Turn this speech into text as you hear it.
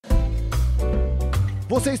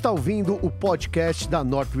Você está ouvindo o podcast da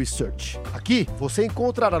North Research. Aqui você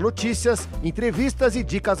encontrará notícias, entrevistas e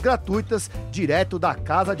dicas gratuitas direto da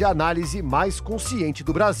casa de análise mais consciente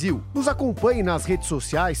do Brasil. Nos acompanhe nas redes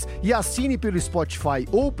sociais e assine pelo Spotify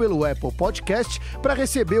ou pelo Apple Podcast para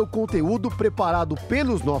receber o conteúdo preparado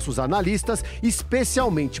pelos nossos analistas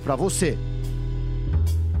especialmente para você.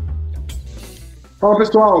 Fala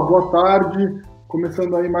pessoal, boa tarde.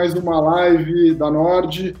 Começando aí mais uma live da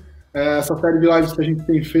Nord. Essa série de lives que a gente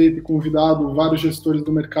tem feito e convidado vários gestores do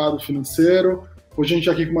mercado financeiro. Hoje a gente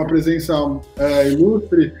aqui com uma presença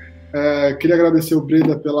ilustre. Queria agradecer o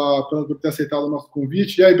Breda por ter aceitado o nosso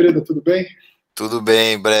convite. E aí, Breda, tudo bem? Tudo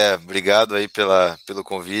bem, Bré. Obrigado aí pelo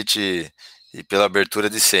convite e pela abertura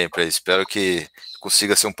de sempre. Espero que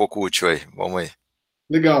consiga ser um pouco útil aí. Vamos aí.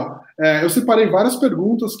 Legal. Eu separei várias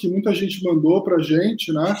perguntas que muita gente mandou para a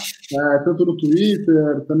gente, né? Tanto no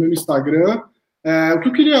Twitter, também no Instagram. O que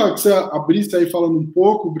eu queria que você abrisse aí falando um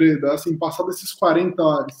pouco, Breda, assim, passado esses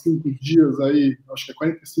 45 dias aí, acho que é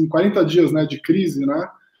 45, 40 dias, né, de crise, né?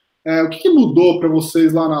 O que mudou para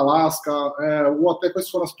vocês lá na Alaska? Ou até quais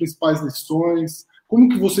foram as principais lições? Como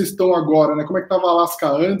que vocês estão agora, né? Como é que estava a Alaska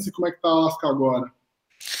antes e como é que está a Alaska agora?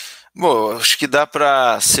 Bom, acho que dá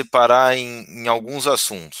para separar em alguns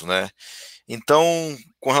assuntos, né? Então,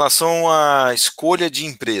 com relação à escolha de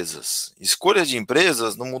empresas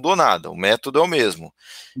não mudou nada, o método é o mesmo.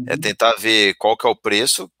 É tentar ver qual que é o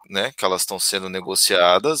preço, né, que elas estão sendo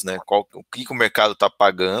negociadas, né, o que o mercado está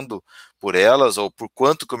pagando por elas, ou por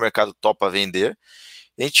quanto que o mercado topa vender.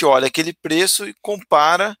 A gente olha aquele preço e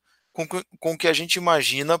compara com o que a gente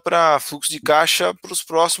imagina para fluxo de caixa para os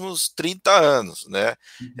próximos 30 anos, né?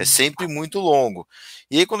 É sempre muito longo.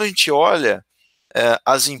 E aí, quando a gente olha,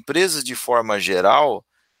 as empresas, de forma geral,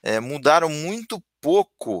 mudaram muito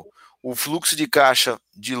pouco o fluxo de caixa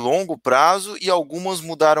de longo prazo e algumas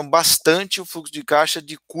mudaram bastante o fluxo de caixa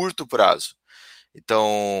de curto prazo.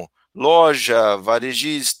 Então, loja,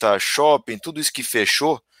 varejista, shopping, tudo isso que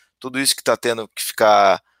fechou, tudo isso que está tendo que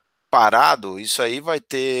ficar parado, isso aí vai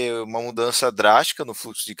ter uma mudança drástica no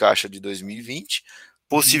fluxo de caixa de 2020,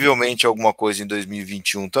 possivelmente alguma coisa em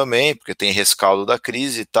 2021 também, porque tem rescaldo da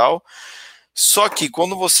crise e tal. Só que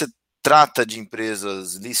quando você trata de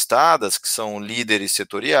empresas listadas, que são líderes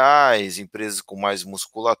setoriais, empresas com mais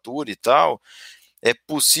musculatura e tal, é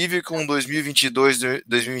possível que com 2022,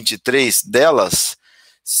 2023 delas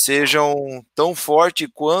sejam tão fortes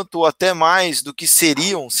quanto ou até mais do que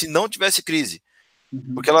seriam se não tivesse crise.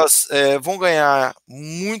 Porque elas vão ganhar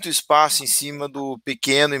muito espaço em cima do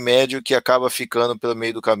pequeno e médio que acaba ficando pelo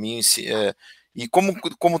meio do caminho. E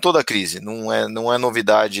como toda crise, não é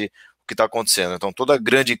novidade o que está acontecendo. Então, toda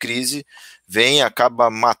grande crise acaba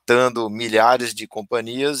matando milhares de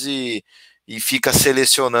companhias e fica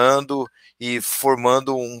selecionando e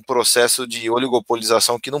formando um processo de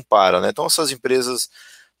oligopolização que não para, né? Então, essas empresas,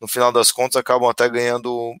 no final das contas, acabam até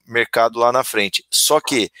ganhando mercado lá na frente. Só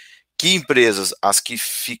que empresas, as que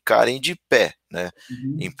ficarem de pé, né?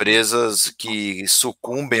 Empresas que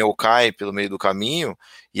sucumbem ou caem pelo meio do caminho,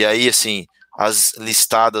 e aí, assim, as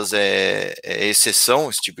listadas é exceção,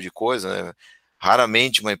 esse tipo de coisa, né?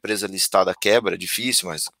 Raramente uma empresa listada quebra, é difícil,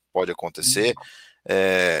 mas pode acontecer.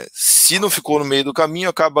 Se não ficou no meio do caminho,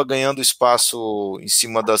 acaba ganhando espaço em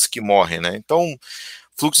cima das que morrem, né? Então,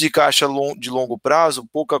 fluxo de caixa de longo prazo,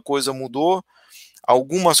 pouca coisa mudou.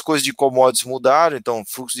 Algumas coisas de commodities mudaram, então o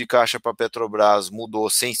fluxo de caixa para a Petrobras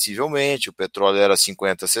mudou sensivelmente, o petróleo era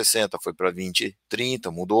 50, 60, foi para 20,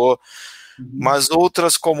 30, mudou. Mas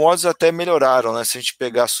outras commodities até melhoraram, né? Se a gente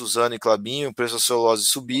pegar Suzano e Klabin, o preço da celulose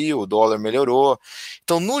subiu, o dólar melhorou.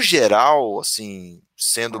 Então, no geral, assim,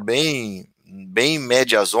 sendo bem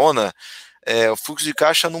média zona, o fluxo de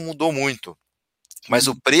caixa não mudou muito, mas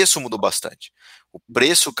o preço mudou bastante. O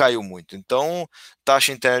preço caiu muito. Então,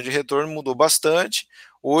 taxa interna de retorno mudou bastante.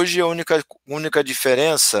 Hoje, a única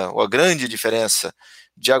diferença, ou a grande diferença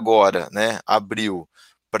de agora, né, abril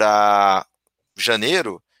para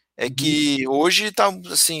janeiro, é que hoje está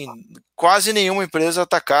assim, quase nenhuma empresa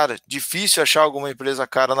está cara. Difícil achar alguma empresa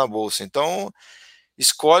cara na bolsa. Então,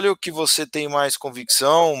 escolhe o que você tem mais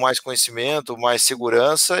convicção, mais conhecimento, mais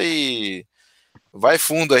segurança e vai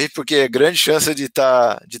fundo aí, porque é grande chance de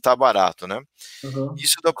tá barato, né?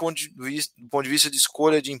 Isso do ponto de vista de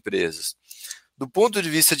escolha de empresas. Do ponto de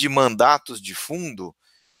vista de mandatos de fundo,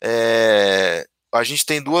 a gente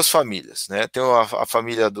tem duas famílias, né? Tem a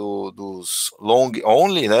família dos long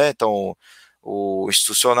only, né? Então, o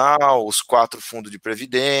institucional, os 4 fundos de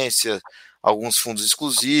previdência, alguns fundos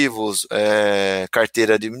exclusivos,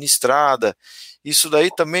 carteira administrada. Isso daí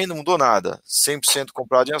também não mudou nada. 100%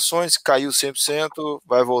 comprado em ações, caiu 100%,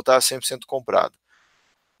 vai voltar 100% comprado.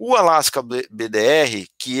 O Alaska BDR,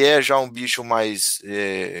 que é já um bicho mais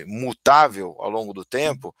mutável ao longo do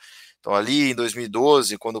tempo, então ali em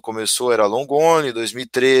 2012, quando começou, era long only,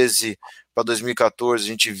 2013 para 2014 a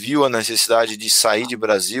gente viu a necessidade de sair de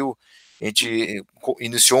Brasil, a gente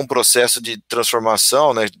iniciou um processo de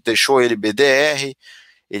transformação, né, deixou ele BDR,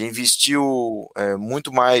 ele investiu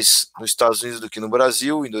muito mais nos Estados Unidos do que no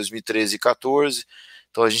Brasil, em 2013 e 2014.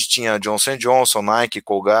 Então a gente tinha Johnson & Johnson, Nike,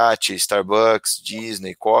 Colgate, Starbucks,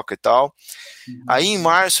 Disney, Coca e tal. Aí em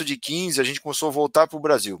março de 15 a gente começou a voltar para o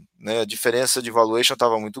Brasil, né? A diferença de valuation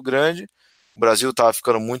estava muito grande, o Brasil estava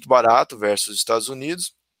ficando muito barato versus os Estados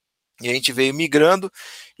Unidos, e a gente veio migrando,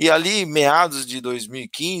 e ali meados de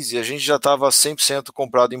 2015 a gente já estava 100%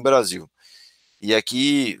 comprado em Brasil. E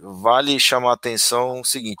aqui vale chamar a atenção o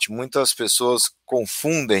seguinte, muitas pessoas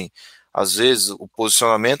confundem às vezes o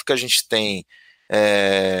posicionamento que a gente tem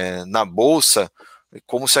na bolsa,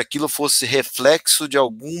 como se aquilo fosse reflexo de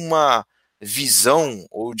alguma visão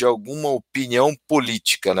ou de alguma opinião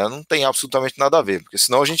política, né? Não tem absolutamente nada a ver, porque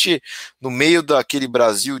senão a gente, no meio daquele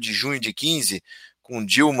Brasil de junho de 15, com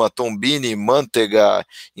Dilma, Tombini, Manteiga,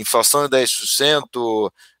 inflação de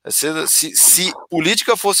 10%, se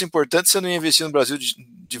política fosse importante, você não ia investir no Brasil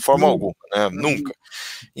de forma alguma, né? Nunca.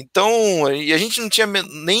 Então, e a gente não tinha,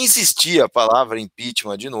 nem existia a palavra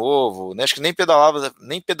impeachment de novo, né? Acho que nem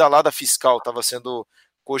pedalada fiscal estava sendo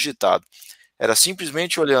cogitado. Era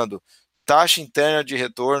simplesmente olhando taxa interna de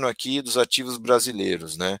retorno aqui dos ativos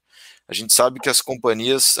brasileiros, né? A gente sabe que as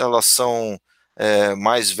companhias, elas são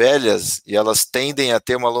mais velhas e elas tendem a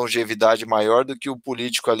ter uma longevidade maior do que o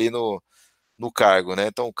político ali no cargo, né?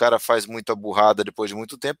 Então o cara faz muita burrada depois de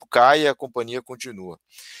muito tempo, cai e a companhia continua.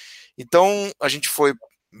 Então a gente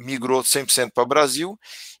migrou 100% para o Brasil,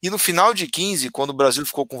 e no final de 15, quando o Brasil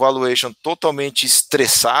ficou com valuation totalmente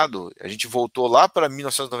estressado, a gente voltou lá para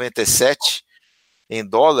 1997 em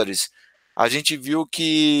dólares, a gente viu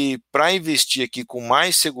que para investir aqui com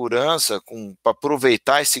mais segurança, para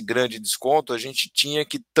aproveitar esse grande desconto, a gente tinha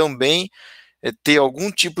que também ter algum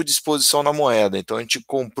tipo de exposição na moeda. Então a gente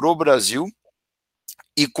comprou o Brasil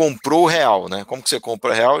e comprou o real, né? Como que você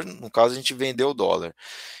compra real? No caso, a gente vendeu o dólar.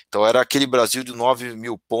 Então era aquele Brasil de 9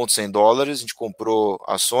 mil pontos em dólares, a gente comprou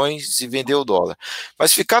ações e vendeu o dólar.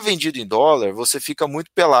 Mas ficar vendido em dólar, você fica muito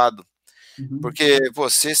pelado. Porque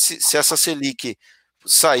se essa Selic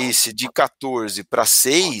saísse de 14 para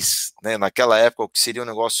 6, né, naquela época, o que seria um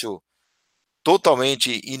negócio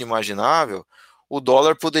totalmente inimaginável, o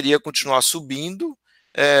dólar poderia continuar subindo,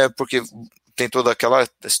 porque tem toda aquela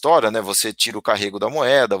história, né? Você tira o carrego da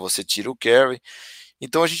moeda, você tira o carry.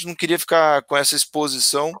 Então a gente não queria ficar com essa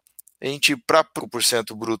exposição. A gente para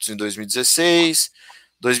 5% brutos em 2016,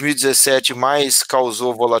 2017 mais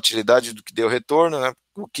causou volatilidade do que deu retorno, né?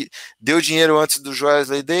 O que deu dinheiro antes do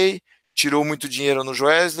Joesley Day, tirou muito dinheiro no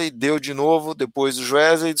Joesley, deu de novo depois do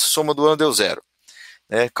Joesley, soma do ano deu zero,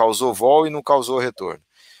 né? Causou vol e não causou retorno.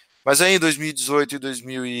 Mas aí em 2018 e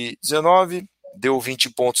 2019 deu 20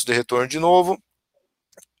 pontos de retorno de novo,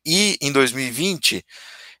 e em 2020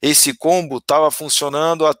 esse combo estava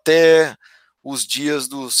funcionando até os dias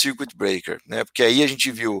do circuit breaker, né? Porque aí a gente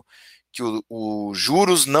viu que o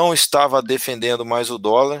juros não estava defendendo mais o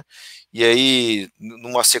dólar, e aí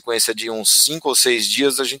numa sequência de uns 5 ou 6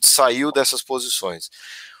 dias a gente saiu dessas posições.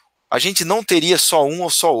 A gente não teria só um ou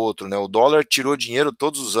só outro, né? O dólar tirou dinheiro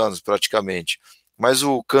todos os anos praticamente, mas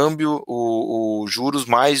o câmbio, o juros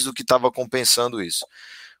mais do que estava compensando isso.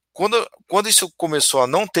 Quando isso começou a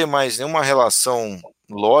não ter mais nenhuma relação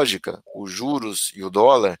lógica, os juros e o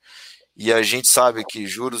dólar, e a gente sabe que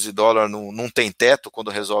juros e dólar não tem teto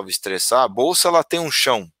quando resolve estressar, a bolsa ela tem um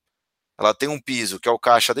chão, ela tem um piso, que é o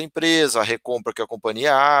caixa da empresa, a recompra que a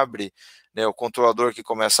companhia abre, né, o controlador que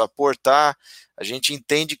começa a aportar, a gente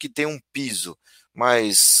entende que tem um piso,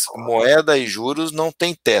 mas moeda e juros não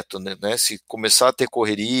tem teto, né? Se começar a ter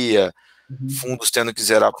correria, fundos tendo que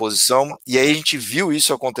zerar a posição, e aí a gente viu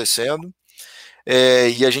isso acontecendo,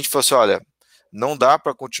 e a gente falou assim, olha, não dá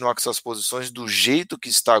para continuar com essas posições do jeito que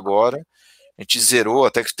está agora. A gente zerou,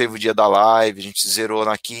 até que teve o dia da live, a gente zerou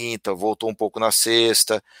na quinta, voltou um pouco na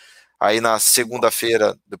sexta, aí na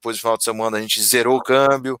segunda-feira, depois do final de semana, a gente zerou o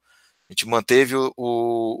câmbio, a gente manteve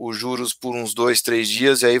os juros por uns 2, 3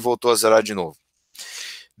 dias, e aí voltou a zerar de novo.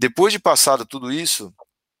 Depois de passado tudo isso,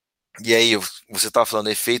 e aí você está falando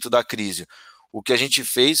efeito da crise, o que a gente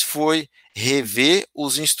fez foi rever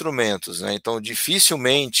os instrumentos, né? Então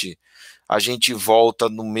dificilmente a gente volta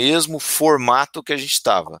no mesmo formato que a gente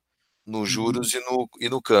estava, nos juros e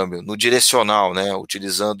no câmbio, no direcional, né,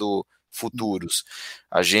 utilizando futuros.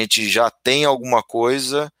 A gente já tem alguma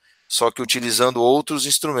coisa, só que utilizando outros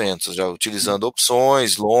instrumentos, já utilizando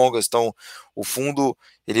opções longas. Então, o fundo,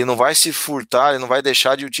 ele não vai se furtar, ele não vai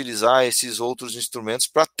deixar de utilizar esses outros instrumentos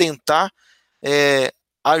para tentar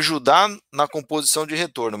ajudar na composição de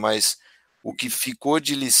retorno, mas o que ficou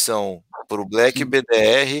de lição para o Black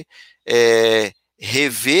BDR é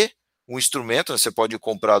rever o instrumento, né? Você pode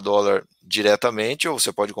comprar dólar diretamente ou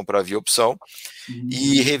você pode comprar via opção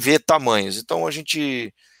e rever tamanhos. Então a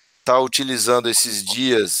gente está utilizando esses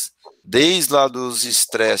dias, desde lá dos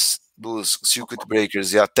stress, dos circuit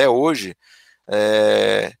breakers e até hoje,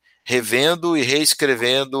 revendo e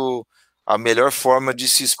reescrevendo a melhor forma de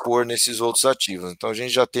se expor nesses outros ativos. Então a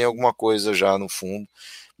gente já tem alguma coisa já no fundo,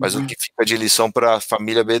 mas o que fica de lição para a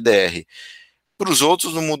família BDR. Para os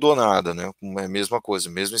outros não mudou nada, né? É a mesma coisa,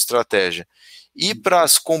 mesma estratégia. E para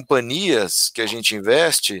as companhias que a gente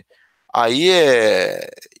investe, aí é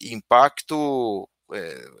impacto.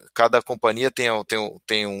 Cada companhia tem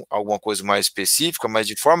alguma coisa mais específica, mas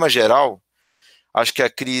de forma geral, acho que a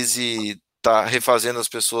crise está refazendo as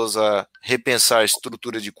pessoas a repensar a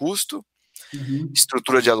estrutura de custo,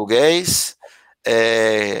 estrutura de aluguéis,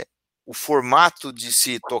 o formato de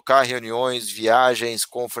se tocar reuniões, viagens,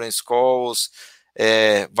 conference calls,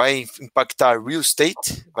 vai impactar real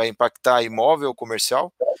estate, vai impactar imóvel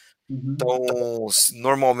comercial. Então,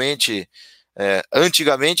 normalmente,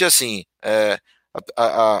 antigamente, assim,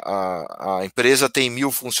 a empresa tem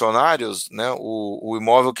 1.000 funcionários, né? O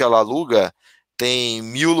imóvel que ela aluga tem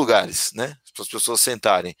 1.000 lugares, né? Para as pessoas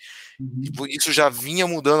sentarem. Isso já vinha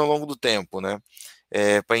mudando ao longo do tempo, né?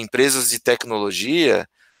 Para empresas de tecnologia,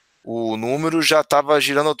 o número já estava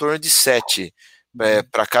girando ao torno de 7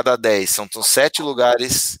 para cada 10. São 7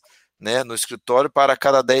 lugares, né, no escritório para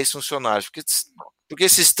cada 10 funcionários. Porque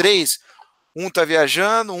esses 3, um está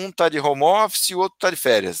viajando, um está de home office e o outro está de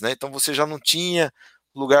férias, né? Então você já não tinha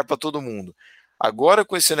lugar para todo mundo. Agora,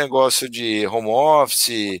 com esse negócio de home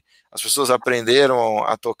office, as pessoas aprenderam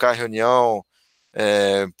a tocar reunião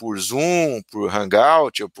por Zoom, por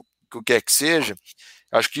Hangout, ou por o que quer que seja.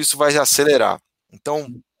 Acho que isso vai acelerar. Então,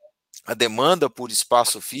 a demanda por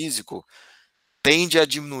espaço físico tende a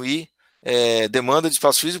diminuir, demanda de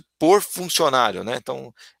espaço físico por funcionário, né?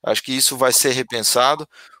 Então, acho que isso vai ser repensado.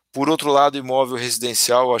 Por outro lado, imóvel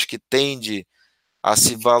residencial, acho que tende a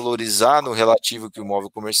se valorizar no relativo que o imóvel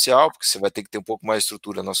comercial, porque você vai ter que ter um pouco mais de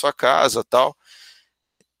estrutura na sua casa, tal.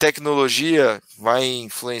 Tecnologia vai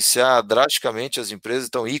influenciar drasticamente as empresas.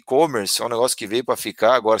 Então, e-commerce é um negócio que veio para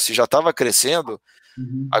ficar. Agora, se já estava crescendo,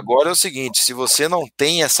 agora é o seguinte: se você não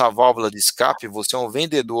tem essa válvula de escape, você é um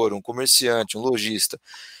vendedor, um comerciante, um lojista,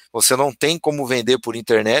 você não tem como vender por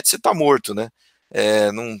internet, você está morto, né?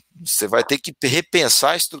 Você vai ter que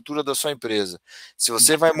repensar a estrutura da sua empresa. Se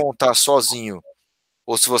você vai montar sozinho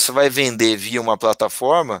ou se você vai vender via uma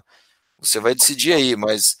plataforma, você vai decidir aí,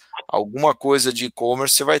 mas alguma coisa de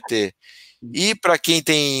e-commerce você vai ter. E para quem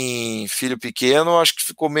tem filho pequeno, acho que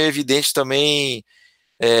ficou meio evidente também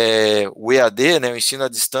o EAD, né, o ensino à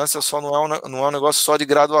distância, só não é um negócio só de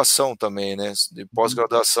graduação também, né, de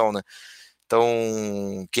pós-graduação, né.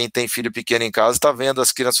 Então, quem tem filho pequeno em casa está vendo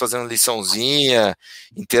as crianças fazendo liçãozinha,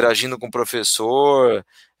 interagindo com o professor,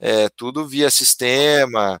 tudo via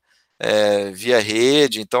sistema, via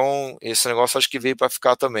rede. Então, esse negócio acho que veio para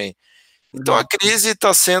ficar também. Então, a crise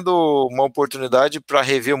está sendo uma oportunidade para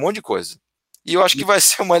rever um monte de coisa. E eu acho que vai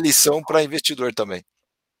ser uma lição para investidor também.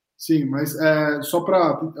 Sim, mas só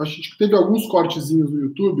para... A gente teve alguns cortezinhos no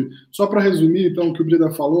YouTube. Só para resumir, então, o que o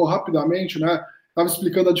Breda falou rapidamente, né? Estava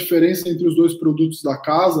explicando a diferença entre os dois produtos da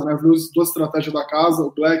casa, né? Duas estratégias da casa,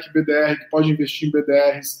 o Black BDR, que pode investir em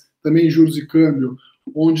BDRs, também em juros e câmbio,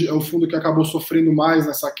 onde é o fundo que acabou sofrendo mais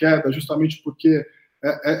nessa queda, justamente porque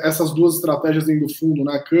essas duas estratégias dentro do fundo,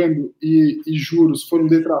 né, câmbio e juros, foram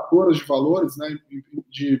detratoras de valores, né,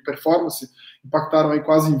 de performance, impactaram aí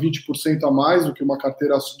quase em 20% a mais do que uma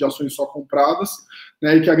carteira de ações só compradas,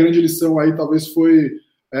 né, e que a grande lição aí talvez foi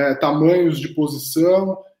tamanhos de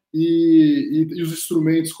posição e os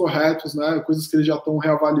instrumentos corretos, né, coisas que eles já estão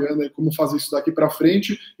reavaliando aí como fazer isso daqui para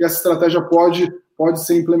frente, e essa estratégia pode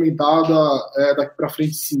ser implementada daqui para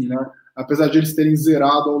frente sim, né, apesar de eles terem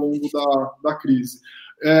zerado ao longo da crise.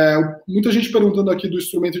 Muita gente perguntando aqui do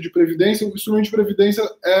instrumento de previdência. O instrumento de previdência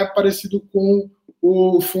é parecido com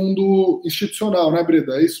o fundo institucional, né,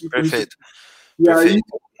 Breda? É isso? Perfeito. E aí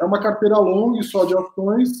é uma carteira longa só de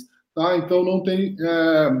ações, tá? Então não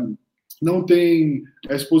tem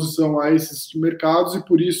exposição a esses mercados e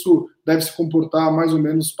por isso deve se comportar mais ou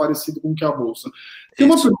menos parecido com o que a Bolsa. Tem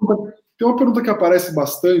uma pergunta que aparece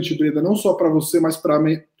bastante, Breda, não só para você, mas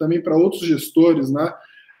também para outros gestores, né?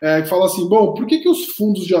 Que fala assim, bom, por que os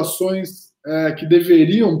fundos de ações que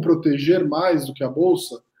deveriam proteger mais do que a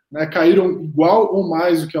Bolsa, né, caíram igual ou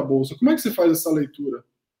mais do que a Bolsa? Como é que você faz essa leitura?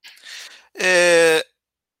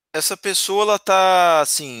 essa pessoa, ela tá,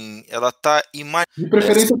 assim, ela tá De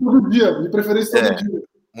preferência todo dia, de preferência todo dia.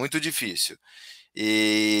 Muito difícil.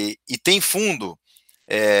 E tem fundo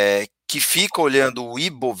que fica olhando o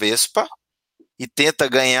Ibovespa e tenta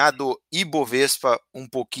ganhar do Ibovespa um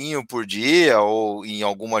pouquinho por dia ou em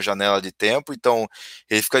alguma janela de tempo. Então,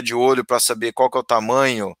 ele fica de olho para saber qual que é o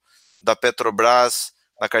tamanho da Petrobras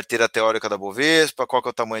na carteira teórica da Bovespa, qual que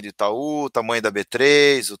é o tamanho de Itaú, o tamanho da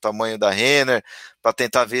B3, o tamanho da Renner, para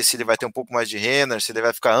tentar ver se ele vai ter um pouco mais de Renner, se ele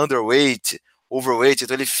vai ficar underweight, overweight.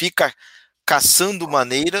 Então, ele fica caçando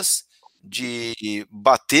maneiras de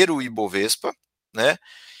bater o Ibovespa, né?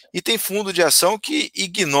 E tem fundo de ação que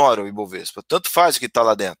ignora o Ibovespa, tanto faz o que está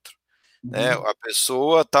lá dentro. Né? A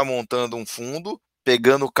pessoa está montando um fundo,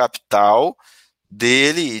 pegando o capital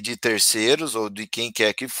dele e de terceiros, ou de quem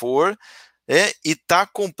quer que for, e está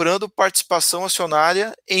comprando participação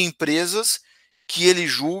acionária em empresas que ele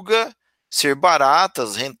julga ser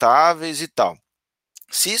baratas, rentáveis e tal.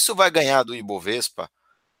 Se isso vai ganhar do Ibovespa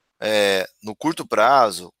no curto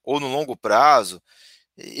prazo ou no longo prazo,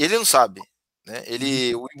 ele não sabe. Né?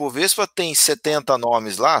 O Ibovespa tem 70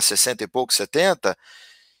 nomes lá, 60 e pouco, 70,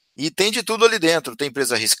 e tem de tudo ali dentro. Tem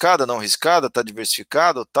empresa arriscada, não arriscada, está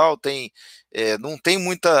diversificado, tal. Não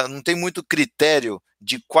tem muito critério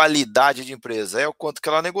de qualidade de empresa. É o quanto que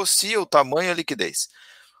ela negocia, o tamanho e a liquidez.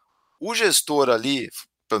 O gestor ali,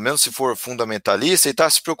 pelo menos se for fundamentalista, ele está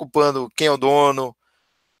se preocupando quem é o dono,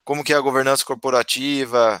 como que é a governança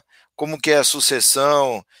corporativa, como que é a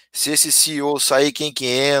sucessão, se esse CEO sair, quem que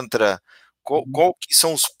entra, qual que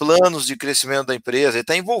são os planos de crescimento da empresa. Ele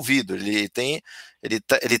está envolvido,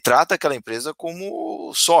 ele trata aquela empresa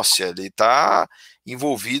como sócia, ele está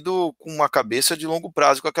envolvido com uma cabeça de longo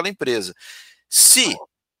prazo com aquela empresa. Se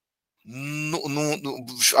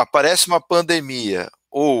aparece uma pandemia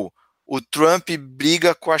ou o Trump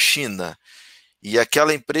briga com a China e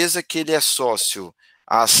aquela empresa que ele é sócio,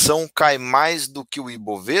 a ação cai mais do que o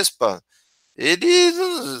Ibovespa, ele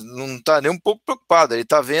não está nem um pouco preocupado. Ele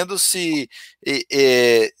está vendo se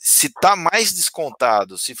está mais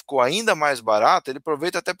descontado, se ficou ainda mais barato, ele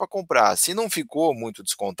aproveita até para comprar. Se não ficou muito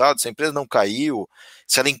descontado, se a empresa não caiu,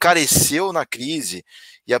 se ela encareceu na crise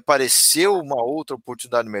e apareceu uma outra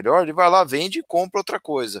oportunidade melhor, ele vai lá, vende e compra outra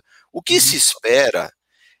coisa. O que se espera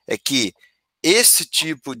é que esse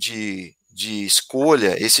tipo de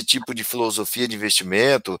escolha, esse tipo de filosofia de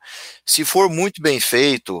investimento, se for muito bem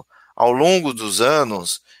feito ao longo dos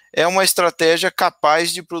anos, é uma estratégia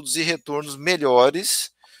capaz de produzir retornos melhores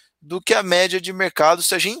do que a média de mercado,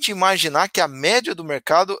 se a gente imaginar que a média do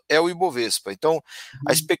mercado é o Ibovespa. Então,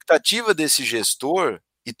 a expectativa desse gestor,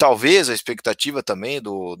 e talvez a expectativa também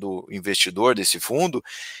do investidor desse fundo,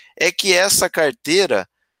 é que essa carteira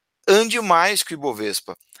ande mais que o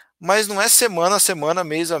Ibovespa. Mas não é semana a semana,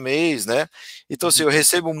 mês a mês, né? Então, assim, eu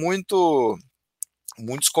recebo muitos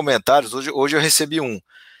comentários. Hoje eu recebi um.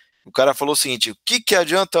 O cara falou o seguinte: o que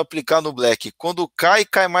adianta aplicar no Black? Quando cai,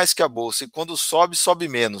 cai mais que a bolsa, e quando sobe, sobe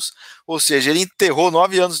menos. Ou seja, ele enterrou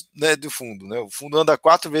 9 anos, né, do fundo. Né? O fundo anda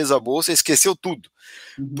 4 vezes a bolsa e esqueceu tudo.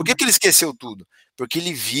 Por que ele esqueceu tudo? Porque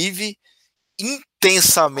ele vive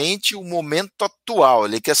intensamente o momento atual.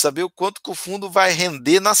 Ele quer saber o quanto que o fundo vai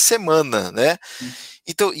render na semana, né?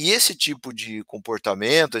 Então, e esse tipo de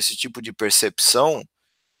comportamento, esse tipo de percepção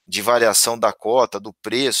de variação da cota, do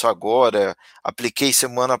preço agora, apliquei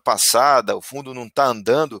semana passada, o fundo não está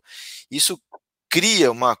andando, isso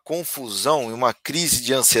cria uma confusão e uma crise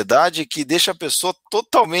de ansiedade que deixa a pessoa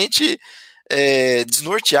totalmente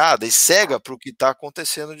desnorteada e cega para o que está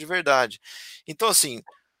acontecendo de verdade. Então, assim,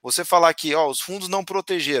 você falar que os fundos não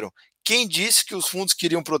protegeram, quem disse que os fundos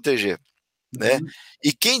queriam proteger? Né?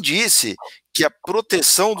 E quem disse que a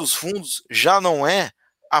proteção dos fundos já não é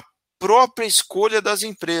a própria escolha das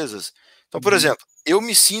empresas? Então, por exemplo, eu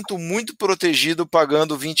me sinto muito protegido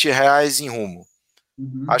pagando R$20 em Rumo.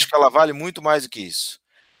 Acho que ela vale muito mais do que isso.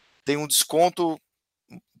 Tem um desconto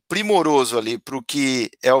primoroso ali para o que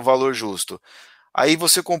é o valor justo. Aí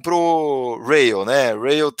você comprou Rail, né?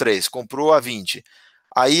 Rail 3, comprou a 20.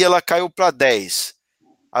 Aí ela caiu para 10.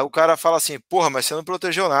 Aí o cara fala assim: porra, mas você não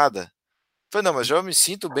protegeu nada. Eu falei: não, mas eu me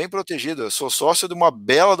sinto bem protegido. Eu sou sócio de uma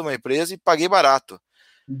bela de uma empresa e paguei barato.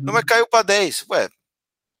 Não, mas caiu para 10. Ué,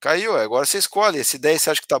 caiu, agora você escolhe. Esse 10 você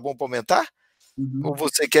acha que tá bom para aumentar? Ou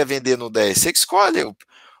você quer vender no 10? Você que escolhe.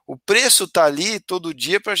 O preço tá ali todo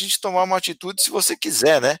dia para a gente tomar uma atitude se você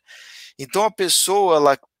quiser, né? Então a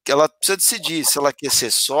pessoa, ela precisa decidir se ela quer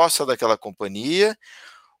ser sócia daquela companhia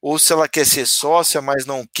ou se ela quer ser sócia, mas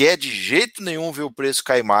não quer de jeito nenhum ver o preço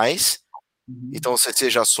cair mais. Então você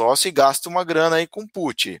seja sócio e gasta uma grana aí com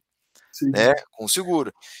put. né, com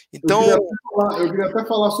seguro. Então, eu queria até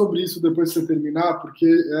falar sobre isso depois que você terminar, porque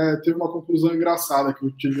teve uma conclusão engraçada que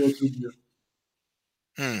eu tive outro dia.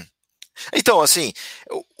 Então, assim,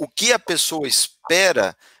 o que a pessoa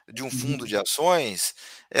espera de um fundo de ações,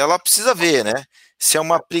 ela precisa ver, né? Se é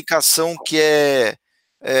uma aplicação que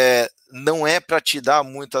não é para te dar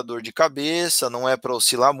muita dor de cabeça, não é para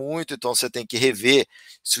oscilar muito, então você tem que rever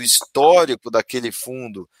se o histórico daquele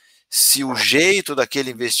fundo, se o jeito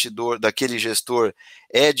daquele investidor, daquele gestor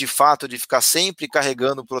é de fato de ficar sempre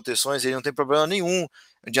carregando proteções, ele não tem problema nenhum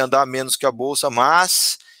de andar menos que a bolsa,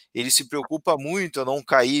 mas ele se preocupa muito a não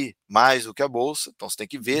cair mais do que a bolsa, então você tem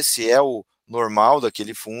que ver se é o normal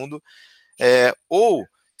daquele fundo, ou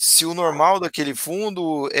se o normal daquele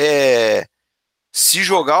fundo é se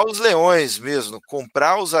jogar os leões mesmo,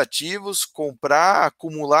 comprar os ativos, comprar,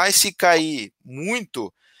 acumular e se cair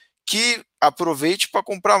muito, que aproveite para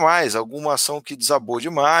comprar mais, alguma ação que desabou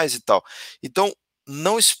demais e tal. Então,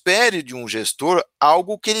 não espere de um gestor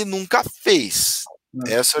algo que ele nunca fez.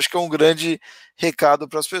 Essa acho que é um grande recado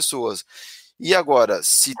para as pessoas. E agora,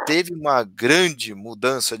 se teve uma grande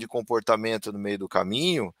mudança de comportamento no meio do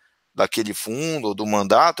caminho, daquele fundo ou do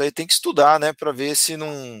mandato, aí tem que estudar, né, para ver se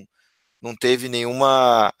não teve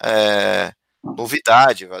nenhuma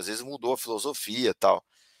novidade, às vezes mudou a filosofia e tal.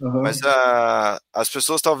 Mas as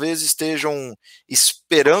pessoas talvez estejam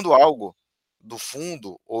esperando algo do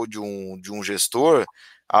fundo ou de um gestor,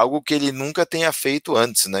 algo que ele nunca tenha feito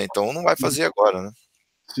antes, né? Então não vai fazer agora, né?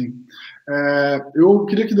 Sim. Eu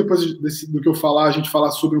queria que depois do que eu falar, a gente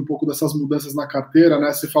falasse sobre um pouco dessas mudanças na carteira,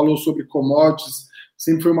 né? Você falou sobre commodities,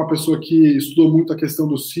 sempre foi uma pessoa que estudou muito a questão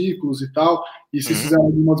dos ciclos e tal, e se fizeram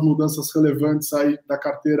algumas mudanças relevantes aí da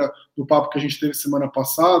carteira do papo que a gente teve semana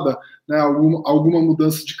passada, né? Alguma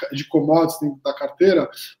mudança de commodities dentro da carteira.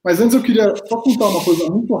 Mas antes eu queria só contar uma coisa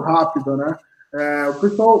muito rápida, né? O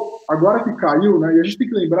pessoal, agora que caiu, né? E a gente tem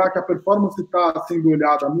que lembrar que a performance está sendo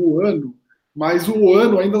olhada no ano, mas o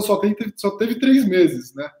ano ainda só teve 3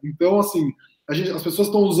 meses, né? Então, assim, as pessoas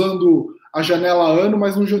estão usando a janela ano,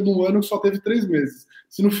 mas num ano que só teve 3 meses.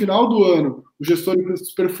 Se no final do ano os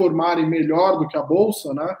gestores performarem melhor do que a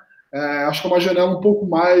Bolsa, né? Acho que é uma janela um pouco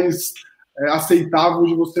mais aceitável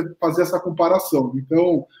de você fazer essa comparação.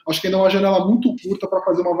 Então, acho que ainda é uma janela muito curta para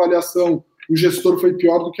fazer uma avaliação, o gestor foi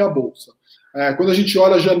pior do que a Bolsa. Quando a gente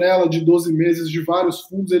olha a janela de 12 meses de vários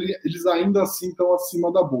fundos, eles ainda assim estão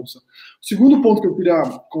acima da Bolsa. O segundo ponto que eu queria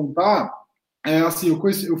contar assim,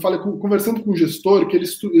 eu falei conversando com um gestor que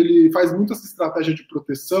ele faz muito essa estratégia de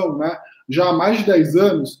proteção, né, já há mais de 10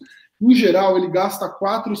 anos. Em geral, ele gasta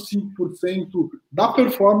 4 ou 5% da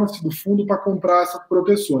performance do fundo para comprar essas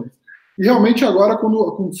proteções. E realmente agora, quando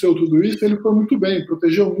aconteceu tudo isso, ele foi muito bem,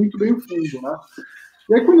 protegeu muito bem o fundo, né?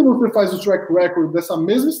 E aí, quando você faz o track record dessa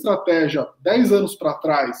mesma estratégia 10 anos para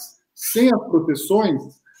trás, sem as proteções,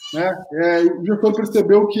 né, o gestor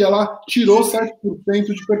percebeu que ela tirou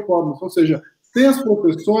 7% de performance. Ou seja, sem as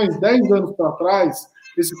proteções, 10 anos para trás,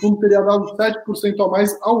 esse fundo teria dado 7% a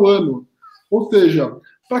mais ao ano. Ou seja,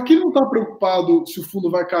 para quem não está preocupado se o fundo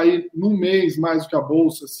vai cair num mês mais do que a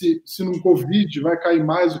Bolsa, se num Covid vai cair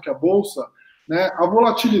mais do que a Bolsa, né, a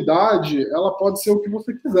volatilidade ela pode ser o que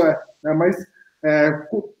você quiser, né, mas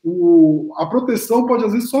a proteção pode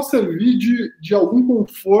às vezes só servir de algum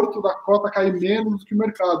conforto da cota cair menos do que o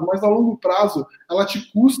mercado, mas a longo prazo ela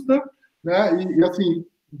te custa, né? E assim,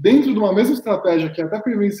 dentro de uma mesma estratégia que é até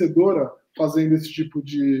bem vencedora fazendo esse tipo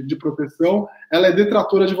de proteção, ela é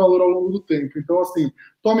detratora de valor ao longo do tempo. Então, assim,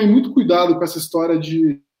 tomem muito cuidado com essa história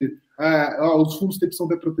de os fundos precisam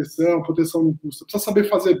ter proteção não custa. Precisa saber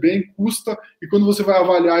fazer bem, custa, e quando você vai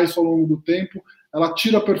avaliar isso ao longo do tempo, ela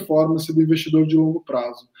tira a performance do investidor de longo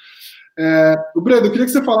prazo. Breno, eu queria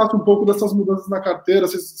que você falasse um pouco dessas mudanças na carteira.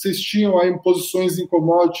 Vocês tinham aí posições em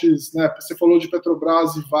commodities, né? Você falou de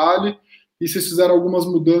Petrobras e Vale, e vocês fizeram algumas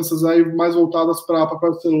mudanças aí mais voltadas para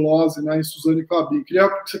papel celulose, né, em Suzano e Klabin. Queria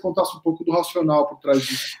que você contasse um pouco do racional por trás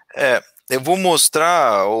disso. Eu vou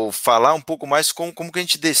mostrar ou falar um pouco mais como que a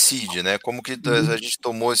gente decide, né? Como que a gente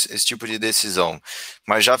tomou esse tipo de decisão.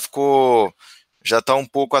 Mas já está um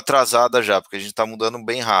pouco atrasada já, porque a gente está mudando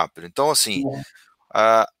bem rápido. Então, assim,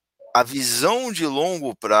 a visão de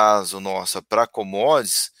longo prazo nossa para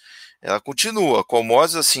commodities, ela continua.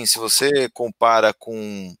 Commodities, assim, se você compara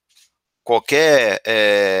com qualquer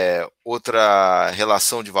outra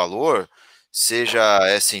relação de valor, seja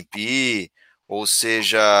S&P, ou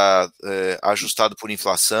seja ajustado por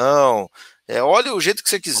inflação, olhe o jeito que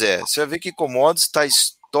você quiser, você vai ver que commodities está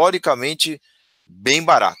historicamente bem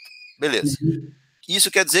barato. Beleza. Isso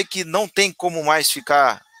quer dizer que não tem como mais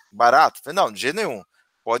ficar barato? Não, de jeito nenhum.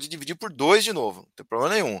 Pode dividir por 2 de novo, não tem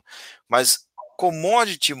problema nenhum. Mas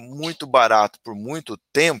commodity muito barato por muito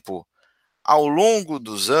tempo, ao longo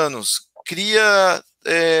dos anos, cria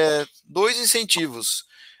dois incentivos.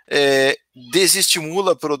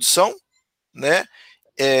 Desestimula a produção, né?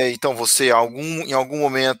 Então você, em algum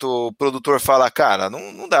momento, o produtor fala, cara,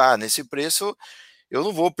 não dá, nesse preço eu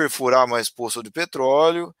não vou perfurar mais poço de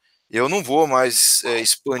petróleo, eu não vou mais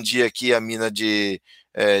expandir aqui a mina de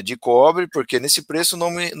cobre, porque nesse preço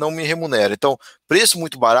não me remunera. Então, preço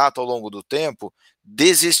muito barato ao longo do tempo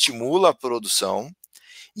desestimula a produção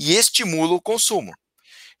e estimula o consumo.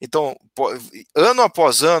 Então, ano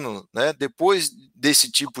após ano, né, depois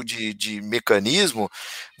desse tipo de mecanismo,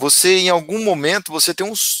 você, em algum momento, você tem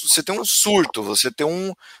um surto, você tem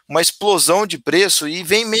uma explosão de preço e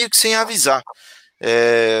vem meio que sem avisar.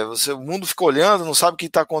 O mundo fica olhando, não sabe o que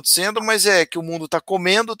está acontecendo, mas é que o mundo está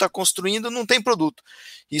comendo, está construindo, não tem produto.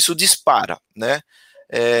 Isso dispara, né?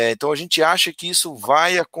 Então a gente acha que isso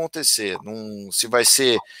vai acontecer. Se vai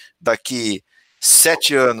ser daqui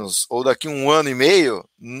 7 anos ou daqui 1 ano e meio,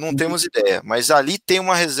 não temos ideia, mas ali tem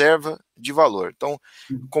uma reserva de valor. Então,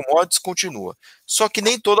 commodities continua. Só que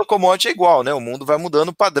nem toda commodity é igual, né? O mundo vai mudando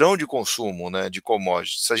o padrão de consumo, né, de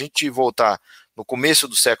commodities. Se a gente voltar no começo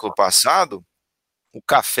do século passado, o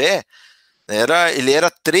café ele era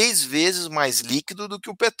 3 vezes mais líquido do que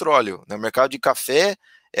o petróleo. O mercado de café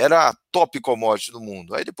era a top commodity do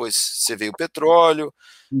mundo. Aí depois você veio o petróleo,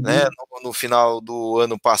 né? No final do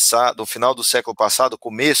ano passado, no final do século passado,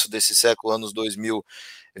 começo desse século, anos 2000,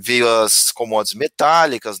 veio as commodities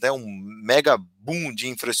metálicas, né? Um mega boom de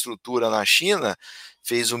infraestrutura na China,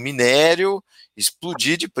 fez o minério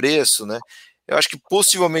explodir de preço, né? Eu acho que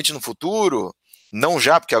possivelmente no futuro, não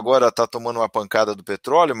já, porque agora está tomando uma pancada do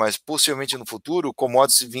petróleo, mas possivelmente no futuro,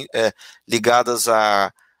 commodities ligadas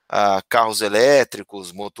a carros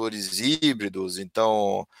elétricos, motores híbridos,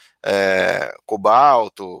 então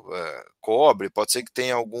cobalto, cobre, pode ser que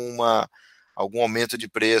tenha algum aumento de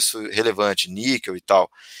preço relevante, níquel e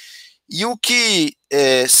tal. E o que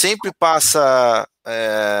sempre passa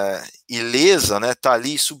ilesa, né, tá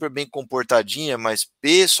ali super bem comportadinha, mas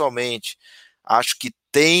pessoalmente acho que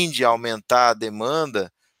tende a aumentar a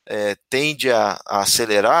demanda, tende a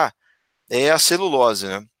acelerar, é a celulose,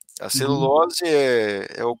 né? A celulose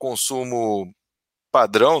é o consumo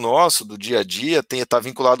padrão nosso, do dia a dia, está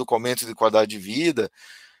vinculado com aumento de qualidade de vida,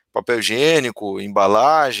 papel higiênico,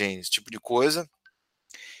 embalagem, esse tipo de coisa,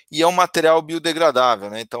 e é um material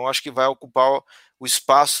biodegradável, né? Então acho que vai ocupar o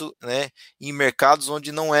espaço, né, em mercados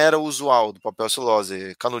onde não era usual do papel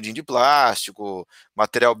celulose, canudinho de plástico,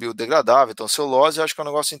 material biodegradável. Então celulose eu acho que é um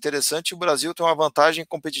negócio interessante e o Brasil tem uma vantagem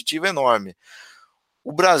competitiva enorme.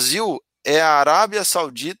 O Brasil é a Arábia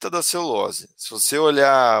Saudita da celulose. Se você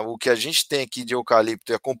olhar o que a gente tem aqui de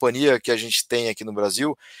eucalipto e a companhia que a gente tem aqui no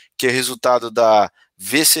Brasil, que é resultado da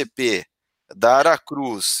VCP, da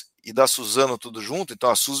Aracruz e da Suzano tudo junto,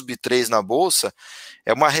 então a SUSB3 na bolsa,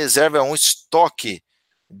 é uma reserva, é um estoque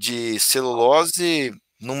de celulose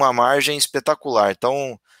numa margem espetacular.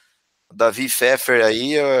 Então, Davi Pfeffer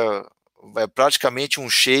aí é praticamente um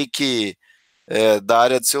shake da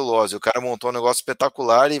área de celulose. O cara montou um negócio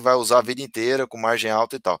espetacular e vai usar a vida inteira com margem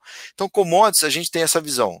alta e tal. Então, commodities, a gente tem essa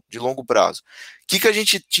visão de longo prazo. O que a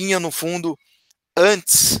gente tinha no fundo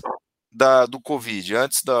antes do Covid,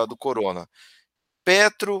 antes do Corona?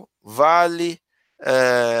 Petro, Vale,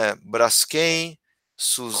 Braskem,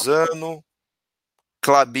 Suzano,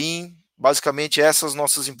 Klabin, basicamente essas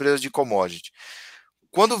nossas empresas de commodity.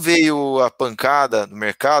 Quando veio a pancada no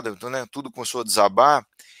mercado, então, né, tudo começou a desabar,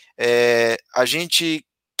 a gente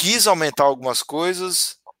quis aumentar algumas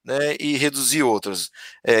coisas, né, e reduzir outras.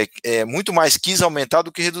 Muito mais quis aumentar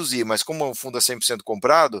do que reduzir, mas como o fundo é 100%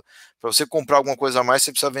 comprado, para você comprar alguma coisa a mais,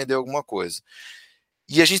 você precisa vender alguma coisa.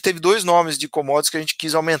 E a gente teve 2 nomes de commodities que a gente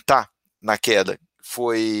quis aumentar na queda.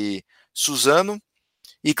 Foi Suzano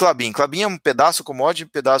e Klabin. Klabin é um pedaço commodity e um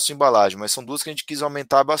pedaço embalagem, mas são 2 que a gente quis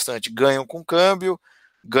aumentar bastante. Ganham com câmbio,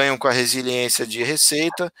 ganham com a resiliência de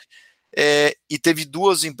receita, e teve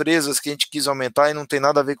 2 empresas que a gente quis aumentar e não tem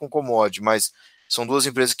nada a ver com commodity, mas são 2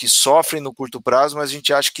 empresas que sofrem no curto prazo, mas a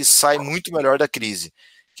gente acha que sai muito melhor da crise,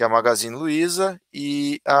 que é a Magazine Luiza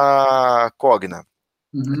e a Cogna,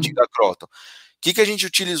 antiga Croton. O que a gente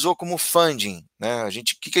utilizou como funding, né? O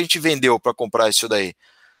que a gente vendeu para comprar isso daí?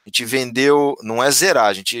 A gente vendeu, não é zerar,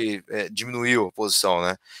 a gente diminuiu a posição,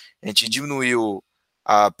 né? A gente diminuiu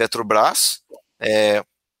a Petrobras,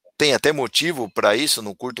 tem até motivo para isso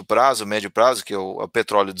no curto prazo, médio prazo, que o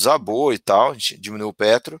petróleo desabou e tal, a gente diminuiu o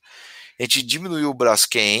Petro, a gente diminuiu o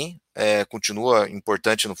Braskem, continua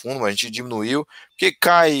importante no fundo, mas a gente diminuiu, porque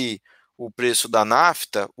cai o preço da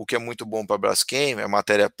nafta, o que é muito bom para a Braskem, é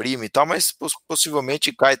matéria-prima e tal, mas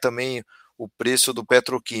possivelmente cai também o preço do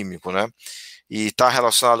petroquímico, né? E está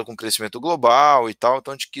relacionado com o crescimento global e tal,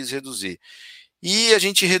 então a gente quis reduzir. E a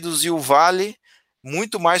gente reduziu o Vale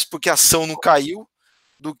muito mais porque a ação não caiu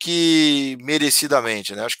do que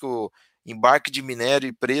merecidamente, né? Acho que o embarque de minério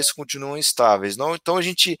e preço continuam estáveis. Não? Então a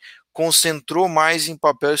gente concentrou mais em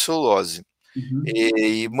papel e celulose.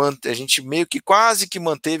 E a gente meio que quase que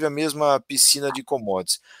manteve a mesma piscina de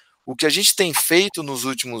commodities. O que a gente tem feito nos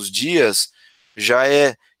últimos dias já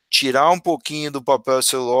é tirar um pouquinho do papel e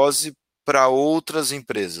celulose para outras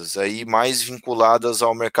empresas, aí mais vinculadas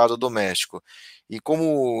ao mercado doméstico. E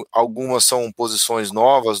como algumas são posições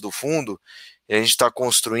novas do fundo, a gente está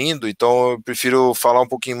construindo, então eu prefiro falar um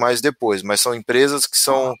pouquinho mais depois, mas são empresas que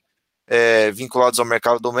são vinculadas ao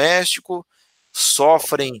mercado doméstico,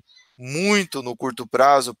 sofrem muito no curto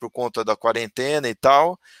prazo por conta da quarentena e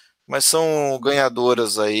tal, mas são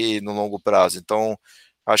ganhadoras aí no longo prazo. Então,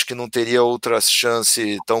 acho que não teria outra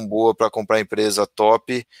chance tão boa para comprar empresa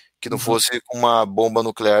top que não fosse com uma bomba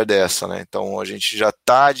nuclear dessa, né? Então, a gente já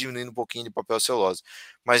está diminuindo um pouquinho de papel celulose.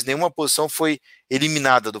 Mas nenhuma posição foi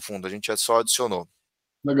eliminada do fundo, a gente só adicionou.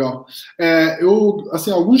 Legal.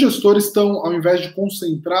 Assim, alguns gestores estão, ao invés de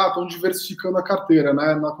concentrar, estão diversificando a carteira,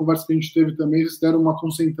 né? Na conversa que a gente teve também, eles deram uma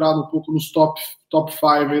concentrada um pouco nos top 5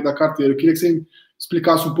 aí da carteira. Eu queria que você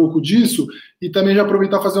explicasse um pouco disso e também já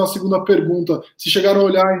aproveitar e fazer uma segunda pergunta. Se chegaram a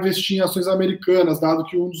olhar investir em ações americanas, dado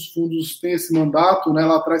que um dos fundos tem esse mandato, né?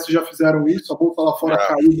 Lá atrás vocês já fizeram isso, a bolsa lá fora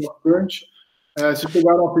caiu bastante. Se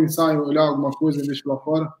chegaram a pensar em olhar alguma coisa, investir lá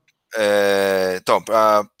fora? Então,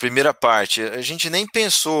 a primeira parte, a gente nem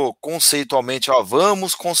pensou conceitualmente,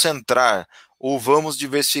 vamos concentrar ou vamos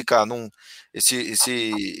diversificar.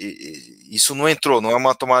 Isso não entrou, não é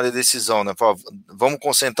uma tomada de decisão, né? Vamos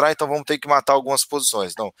concentrar, então vamos ter que matar algumas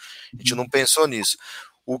posições. Não, a gente não pensou nisso.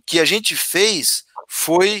 O que a gente fez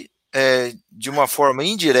foi, de uma forma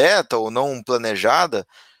indireta ou não planejada,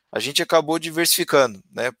 a gente acabou diversificando,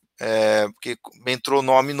 né? Porque entrou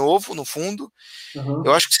nome novo no fundo.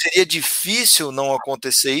 Eu acho que seria difícil não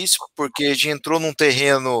acontecer isso, porque a gente entrou num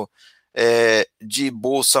terreno de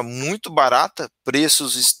bolsa muito barata,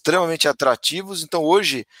 preços extremamente atrativos. Então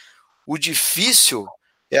hoje o difícil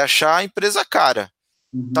é achar a empresa cara.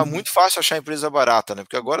 Tá muito fácil achar a empresa barata, né?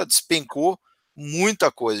 Porque agora despencou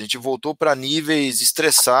muita coisa. A gente voltou para níveis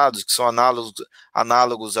estressados, que são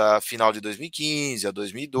análogos a final de 2015, a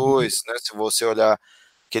 2002, né? Se você olhar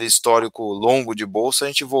aquele histórico longo de bolsa, a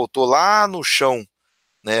gente voltou lá no chão,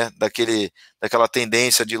 né, daquela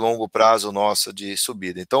tendência de longo prazo nossa de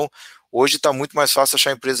subida. Então, hoje está muito mais fácil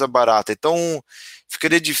achar empresa barata. Então,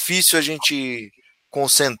 ficaria difícil a gente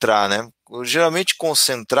concentrar, né? Geralmente,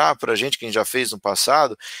 concentrar para a gente, quem já fez no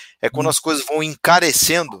passado, é quando as coisas vão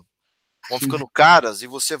encarecendo, vão ficando caras e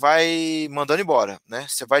você vai mandando embora, né?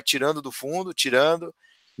 Você vai tirando do fundo,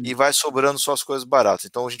 e vai sobrando só as coisas baratas.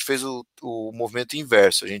 Então, a gente fez o movimento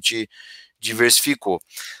inverso, a gente diversificou.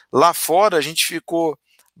 Lá fora, a gente ficou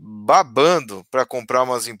babando para comprar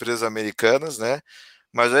umas empresas americanas, né?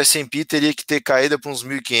 Mas o S&P teria que ter caído para uns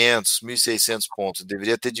 1.500, 1.600 pontos.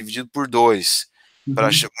 Deveria ter dividido por 2,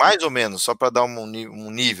 mais ou menos, só para dar um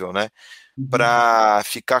nível, né? Para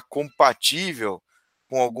ficar compatível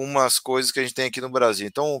com algumas coisas que a gente tem aqui no Brasil.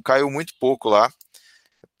 Então, caiu muito pouco lá,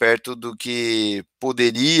 perto do que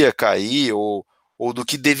poderia cair ou do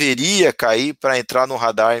que deveria cair para entrar no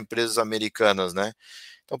radar empresas americanas, né?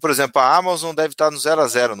 Então, por exemplo, a Amazon deve estar no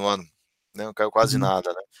 0-0 no ano, né? Não caiu quase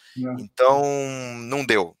nada, né? Então, não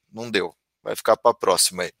deu. Vai ficar para a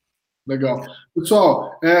próxima aí. Legal.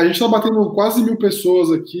 Pessoal, a gente está batendo quase 1.000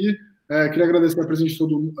 pessoas aqui. Queria agradecer a presença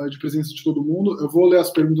de todo mundo. Eu vou ler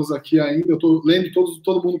as perguntas aqui ainda. Eu estou lendo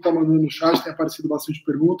todo mundo que está mandando no chat, tem aparecido bastante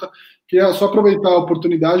pergunta. Queria só aproveitar a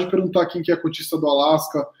oportunidade de perguntar quem que é cotista do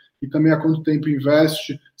Alasca e também há quanto tempo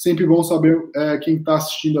investe. Sempre bom saber quem está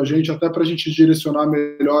assistindo a gente, até para a gente direcionar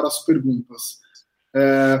melhor as perguntas.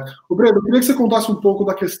 O Breno, eu queria que você contasse um pouco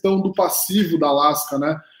da questão do passivo da Alasca,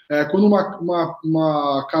 né? Quando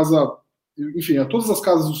uma casa, enfim, todas as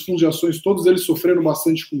casas dos fundos de ações, todos eles sofreram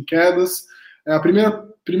bastante com quedas. A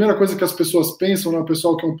primeira coisa que as pessoas pensam, né, o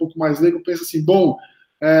pessoal que é um pouco mais leigo, pensa assim,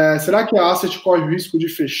 será que a asset corre o risco de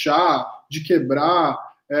fechar, de quebrar?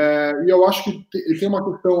 E eu acho que tem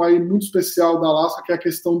uma questão aí muito especial da Alasca, que é a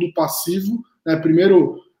questão do passivo, né?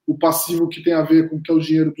 Primeiro, o passivo que tem a ver com o que é o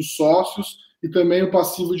dinheiro dos sócios, e também o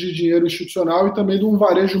passivo de dinheiro institucional e também de um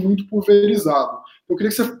varejo muito pulverizado. Eu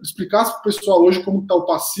queria que você explicasse para o pessoal hoje como está o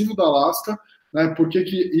passivo da Alasca, né? Por que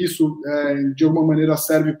isso, de alguma maneira,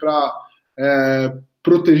 serve para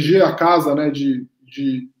proteger a casa, né?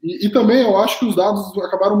 E também eu acho que os dados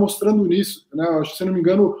acabaram mostrando nisso, né? Se não me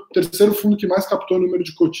engano, o terceiro fundo que mais captou o número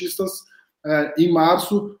de cotistas em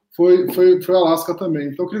março foi Alaska também.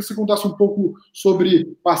 Então, eu queria que você contasse um pouco sobre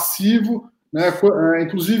passivo, né?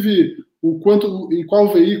 Inclusive em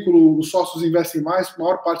qual veículo os sócios investem mais,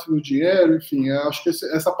 maior parte do dinheiro, enfim. Acho que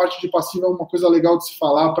essa parte de passivo é uma coisa legal de se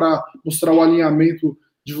falar para mostrar o alinhamento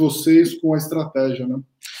de vocês com a estratégia, né?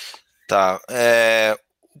 Tá.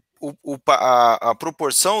 A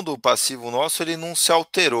proporção do passivo nosso ele não se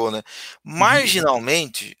alterou, né?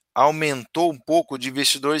 Marginalmente aumentou um pouco de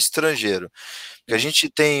investidor estrangeiro. Porque a gente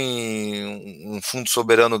tem um fundo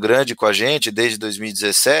soberano grande com a gente desde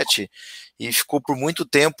 2017 e ficou por muito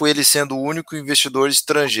tempo ele sendo o único investidor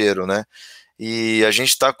estrangeiro, né? E a gente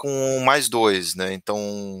está com mais dois, né?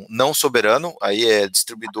 Então, não soberano, aí é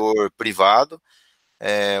distribuidor privado,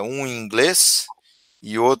 um em inglês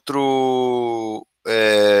e outro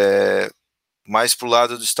mais para o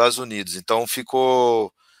lado dos Estados Unidos. Então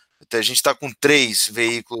a gente está com 3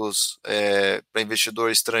 veículos para investidor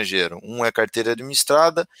estrangeiro. Um é carteira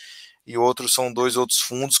administrada e outro são 2 outros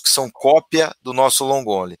fundos que são cópia do nosso long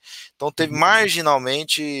only. Então teve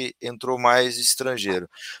marginalmente entrou mais estrangeiro,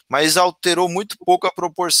 mas alterou muito pouco a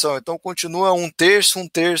proporção. Então continua 1/3,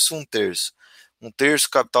 1/3, 1/3. 1/3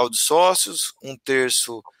 capital de sócios,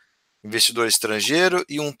 1/3 investidor estrangeiro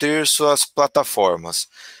e 1/3 as plataformas.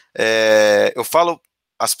 Eu falo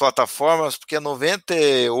as plataformas porque é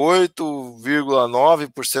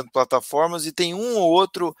 98,9% plataformas e tem um ou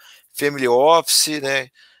outro family office, né?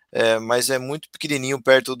 Mas é muito pequenininho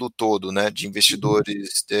perto do todo, né? De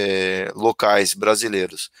investidores locais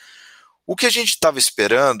brasileiros. O que a gente estava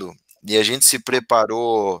esperando e a gente se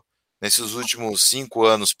preparou nesses últimos 5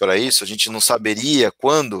 anos para isso, a gente não saberia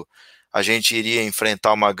quando a gente iria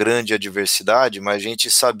enfrentar uma grande adversidade, mas a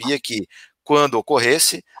gente sabia que quando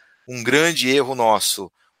ocorresse um grande erro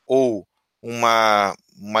nosso ou uma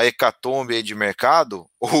hecatombe de mercado,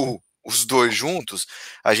 ou os dois juntos,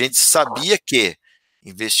 a gente sabia que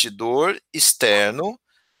investidor externo,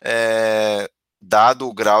 dado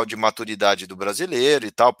o grau de maturidade do brasileiro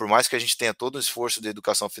e tal, por mais que a gente tenha todo o esforço de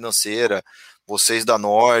educação financeira, vocês da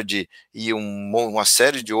Nord e uma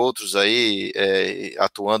série de outros aí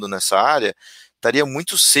atuando nessa área, estaria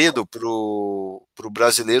muito cedo para o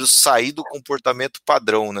brasileiro sair do comportamento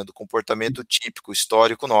padrão, né, do comportamento típico,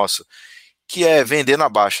 histórico nosso, que é vender na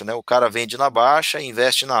baixa, né? O cara vende na baixa e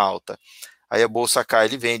investe na alta. Aí a bolsa cai,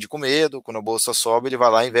 ele vende com medo, quando a bolsa sobe, ele vai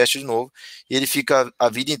lá e investe de novo, e ele fica a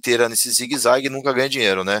vida inteira nesse zigue-zague e nunca ganha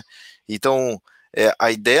dinheiro, né? Então,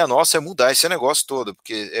 a ideia nossa é mudar esse negócio todo,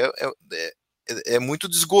 porque é muito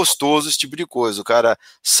desgostoso esse tipo de coisa. O cara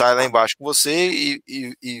sai lá embaixo com você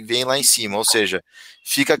e vem lá em cima, ou seja,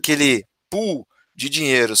 fica aquele pool de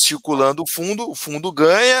dinheiro circulando o fundo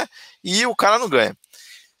ganha e o cara não ganha.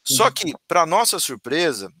 Só que, para nossa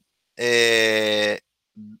surpresa,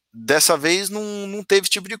 dessa vez não teve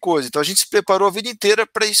esse tipo de coisa. Então a gente se preparou a vida inteira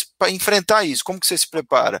para enfrentar isso. Como que você se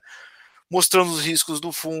prepara? Mostrando os riscos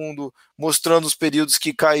do fundo, mostrando os períodos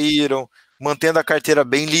que caíram, mantendo a carteira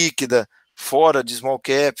bem líquida, fora de small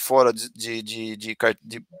cap, fora de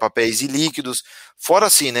papéis ilíquidos, fora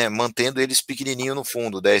assim, né? Mantendo eles pequenininho no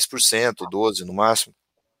fundo, 10%, 12% no máximo.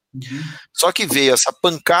 Só que veio essa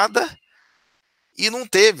pancada e não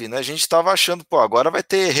teve, né? A gente estava achando, agora vai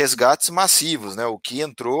ter resgates massivos, né? O que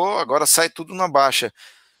entrou, agora sai tudo na baixa.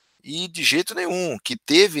 E de jeito nenhum. O que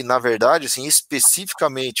teve, na verdade, assim,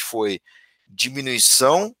 especificamente foi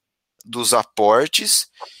diminuição dos aportes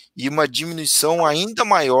e uma diminuição ainda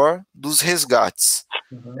maior dos resgates.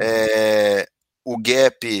 O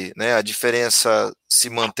gap, né, a diferença se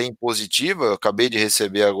mantém positiva. Eu acabei de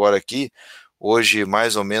receber agora aqui, hoje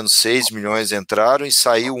mais ou menos 6 milhões entraram e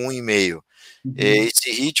saiu 1,5.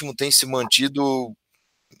 Esse ritmo tem se mantido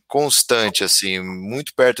constante, assim,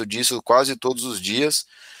 muito perto disso quase todos os dias,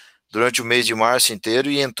 durante o mês de março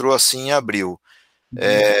inteiro, e entrou assim em abril.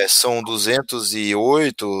 São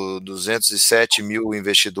 208, 207 mil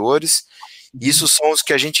investidores. Isso são os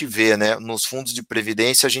que a gente vê, né? Nos fundos de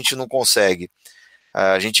previdência a gente não consegue.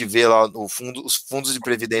 A gente vê lá os fundos de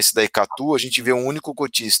previdência da Icatu, a gente vê um único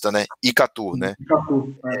cotista, né? Icatu, né?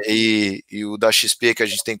 E o da XP que a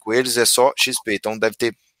gente tem com eles é só XP, então deve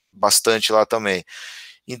ter bastante lá também.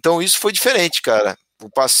 Então isso foi diferente, cara. O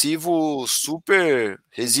passivo super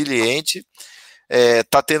resiliente,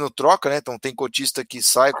 tá tendo troca, né? Então tem cotista que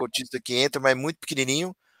sai, cotista que entra, mas muito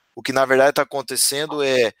pequenininho. O que na verdade está acontecendo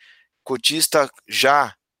é cotista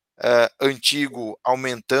já antigo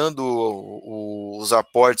aumentando os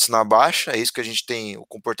aportes na baixa, é isso que a gente tem, o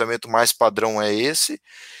comportamento mais padrão é esse.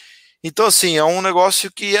 Então assim, é um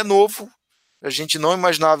negócio que é novo, a gente não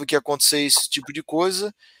imaginava que ia acontecer esse tipo de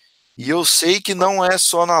coisa, e eu sei que não é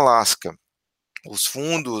só na Alaska. Os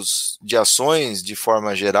fundos de ações, de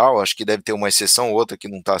forma geral, acho que deve ter uma exceção ou outra que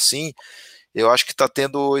não está assim, eu acho que está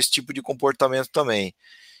tendo esse tipo de comportamento também.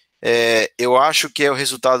 Eu acho que é o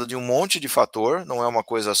resultado de um monte de fator, não é uma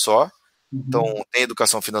coisa só. Então, tem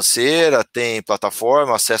educação financeira, tem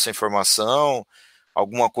plataforma, acesso à informação,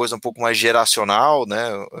 alguma coisa um pouco mais geracional, né?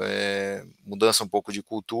 Mudança um pouco de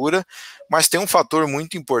cultura, mas tem um fator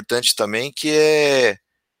muito importante também que é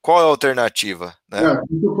qual é a alternativa, né? A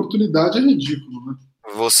oportunidade é ridículo, né?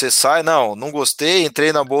 Você sai, não gostei,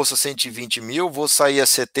 entrei na bolsa 120 mil, vou sair a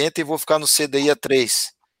 70 e vou ficar no CDI a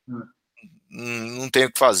 3. Não tem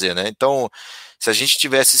o que fazer, né? Então, se a gente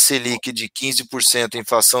tivesse Selic de 15%,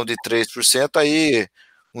 inflação de 3%, aí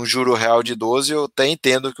um juro real de 12%, eu até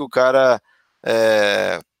entendo que o cara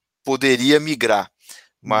poderia migrar,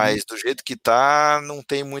 mas do jeito que tá, não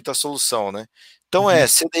tem muita solução, né? Então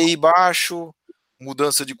CDI baixo,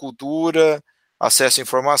 mudança de cultura, acesso à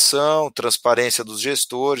informação, transparência dos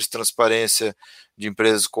gestores, transparência de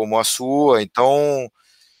empresas como a sua, então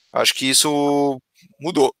acho que isso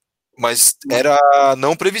mudou. Mas era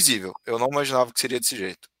não previsível. Eu não imaginava que seria desse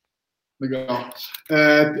jeito. Legal.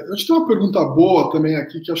 Acho que tem uma pergunta boa também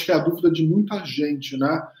aqui, que acho que é a dúvida de muita gente,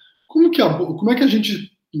 né? Como é que a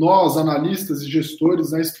gente, nós, analistas e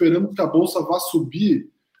gestores, né, esperamos que a Bolsa vá subir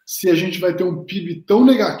se a gente vai ter um PIB tão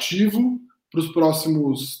negativo para os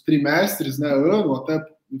próximos trimestres, né, ano, até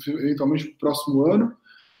eventualmente para o próximo ano,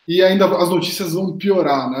 e ainda as notícias vão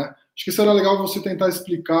piorar, né? Acho que seria legal você tentar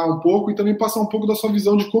explicar um pouco e também passar um pouco da sua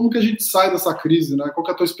visão de como que a gente sai dessa crise, né? Qual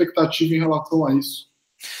que é a tua expectativa em relação a isso?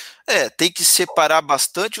 Tem que separar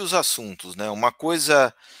bastante os assuntos, né? Uma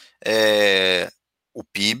coisa é o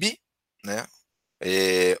PIB, né?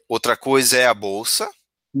 Outra coisa é a bolsa,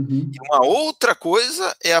 e uma outra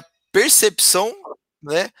coisa é a percepção,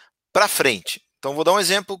 né, para frente. Então vou dar um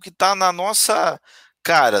exemplo que está na nossa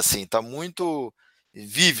cara, assim, está muito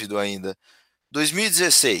vívido ainda.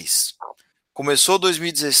 2016. Começou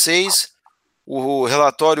 2016, o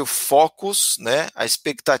relatório Focus, né, a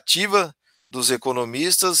expectativa dos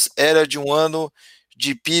economistas era de um ano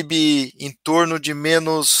de PIB em torno de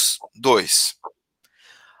 -2.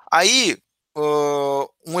 Aí,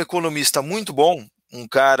 um economista muito bom, um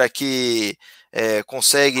cara que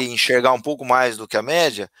consegue enxergar um pouco mais do que a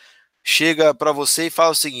média, chega para você e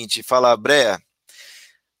fala o seguinte, fala, Brea,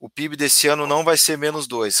 o PIB desse ano não vai ser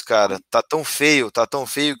 -2, cara. Tá tão feio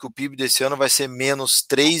que o PIB desse ano vai ser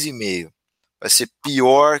 -3,5. Vai ser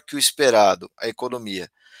pior que o esperado, a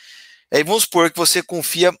economia. Aí vamos supor que você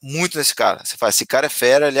confia muito nesse cara. Você fala, esse cara é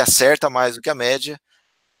fera, ele acerta mais do que a média.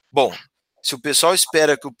 Bom, se o pessoal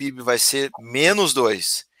espera que o PIB vai ser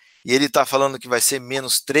 -2 e ele está falando que vai ser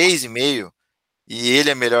 -3,5 e ele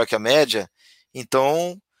é melhor que a média,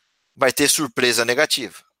 então vai ter surpresa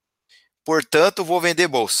negativa. Portanto, vou vender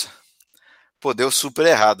bolsa. Pô, deu super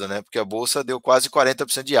errado, né? Porque a bolsa deu quase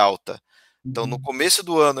 40% de alta. Então, no começo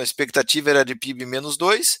do ano, a expectativa era de PIB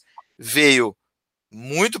 -2, veio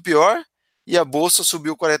muito pior e a bolsa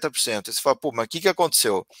subiu 40%. Aí você fala, pô, mas o que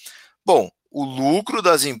aconteceu? Bom, o lucro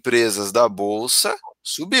das empresas da bolsa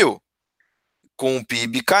subiu, com o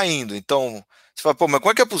PIB caindo. Então, você fala, pô, mas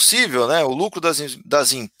como é que é possível, né? O lucro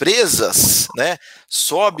das empresas, né,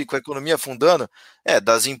 sobe com a economia afundando?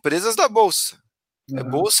 Das empresas da bolsa. A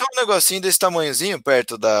bolsa é um negocinho desse tamanhozinho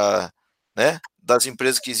perto das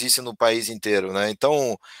empresas que existem no país inteiro, né?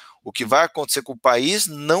 Então, o que vai acontecer com o país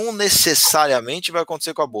não necessariamente vai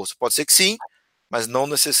acontecer com a bolsa. Pode ser que sim, mas não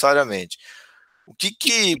necessariamente. O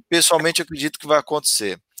que pessoalmente acredito que vai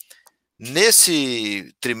acontecer?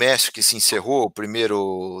 Nesse trimestre que se encerrou, o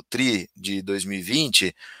primeiro TRI de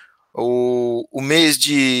 2020, o mês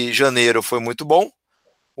de janeiro foi muito bom,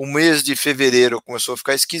 o mês de fevereiro começou a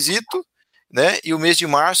ficar esquisito, né? E o mês de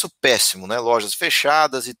março, péssimo, né? Lojas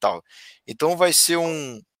fechadas e tal. Então vai ser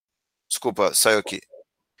Desculpa, saiu aqui.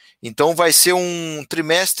 Então vai ser um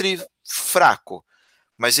trimestre fraco.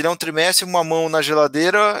 Mas ele é um trimestre, uma mão na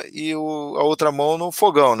geladeira e a outra mão no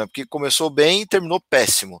fogão, né? Porque começou bem e terminou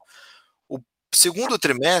péssimo. O segundo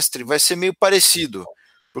trimestre vai ser meio parecido,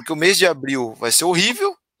 porque o mês de abril vai ser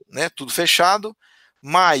horrível, né? Tudo fechado.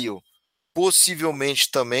 Maio,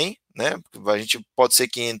 possivelmente também, né? A gente pode ser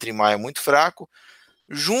que entre em maio muito fraco.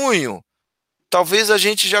 Junho, talvez a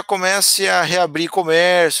gente já comece a reabrir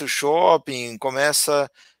comércio, shopping, começa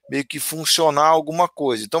meio que funcionar alguma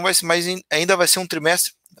coisa. Então vai ser, mas ainda vai ser um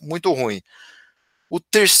trimestre muito ruim. O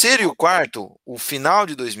terceiro e o quarto, o final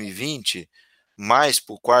de 2020, mais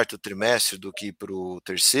para o quarto trimestre do que para o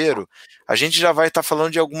terceiro, a gente já vai estar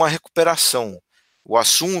falando de alguma recuperação. O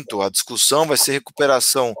assunto, a discussão vai ser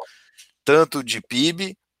recuperação tanto de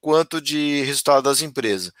PIB quanto de resultado das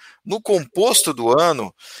empresas. No composto do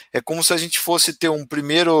ano, é como se a gente fosse ter um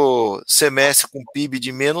primeiro semestre com PIB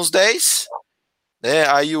de -10, né?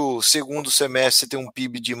 Aí o segundo semestre tem um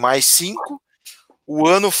PIB de +5, o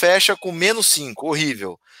ano fecha com -5,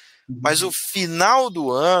 horrível. Mas o final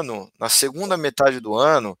do ano, na segunda metade do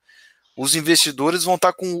ano, os investidores vão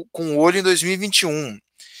estar com o olho em 2021.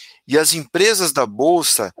 E as empresas da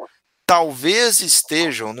Bolsa talvez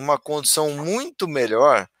estejam numa condição muito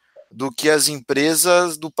melhor do que as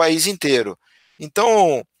empresas do país inteiro.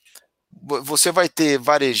 Então, você vai ter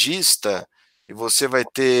varejista e você vai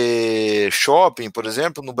ter shopping, por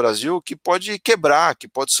exemplo, no Brasil, que pode quebrar, que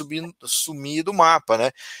pode sumir do mapa,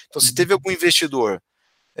 né? Então, se teve algum investidor,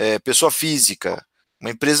 pessoa física,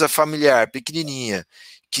 uma empresa familiar, pequenininha,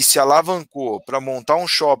 que se alavancou para montar um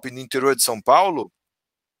shopping no interior de São Paulo,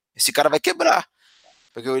 esse cara vai quebrar,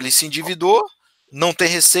 porque ele se endividou, não tem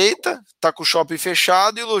receita, está com o shopping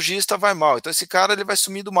fechado e o lojista vai mal. Então esse cara ele vai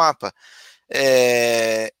sumir do mapa.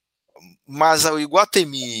 Mas o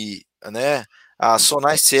Iguatemi, né, a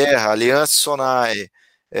Sonai Serra, a Aliança Sonai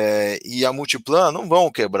e a Multiplan não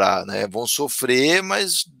vão quebrar, né, vão sofrer,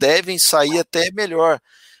 mas devem sair até melhor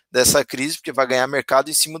dessa crise, porque vai ganhar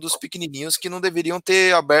mercado em cima dos pequenininhos que não deveriam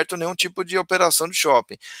ter aberto nenhum tipo de operação de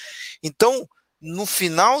shopping. Então, no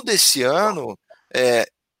final desse ano,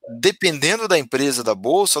 dependendo da empresa da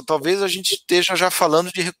Bolsa, talvez a gente esteja já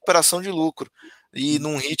falando de recuperação de lucro e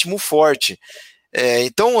num ritmo forte.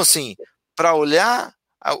 Então, assim, para olhar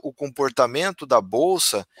o comportamento da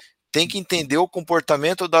Bolsa, tem que entender o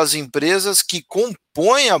comportamento das empresas que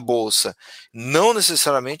compõem a Bolsa, não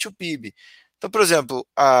necessariamente o PIB. Então, por exemplo,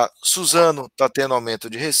 a Suzano está tendo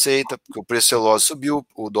aumento de receita, porque o preço celulose subiu,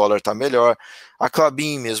 o dólar está melhor. A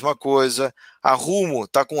Klabin, mesma coisa. A Rumo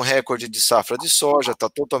está com recorde de safra de soja, está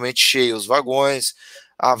totalmente cheio os vagões.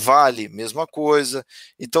 A Vale, mesma coisa.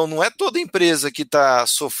 Então, não é toda empresa que está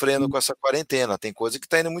sofrendo com essa quarentena, tem coisa que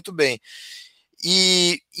está indo muito bem.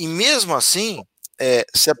 E mesmo assim,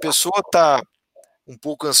 se a pessoa está um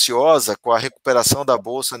pouco ansiosa com a recuperação da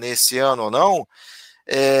Bolsa nesse ano ou não,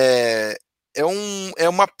 é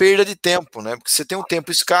uma perda de tempo, né? Porque você tem um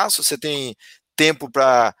tempo escasso, você tem tempo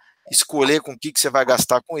para escolher com o que você vai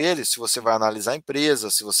gastar com ele, se você vai analisar a empresa,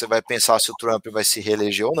 se você vai pensar se o Trump vai se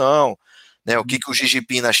reeleger ou não, né? O que o Xi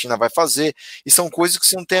Jinping na China vai fazer, e são coisas que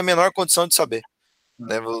você não tem a menor condição de saber.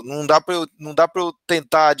 Né? Não dá para eu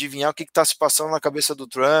tentar adivinhar o que está se passando na cabeça do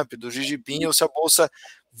Trump, do Xi Jinping, ou se a Bolsa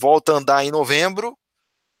volta a andar em novembro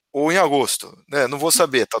ou em agosto. Né? Não vou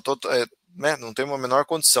saber, né? Não tem uma menor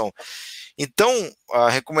condição. Então, a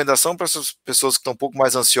recomendação para essas pessoas que estão um pouco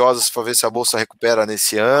mais ansiosas para ver se a Bolsa recupera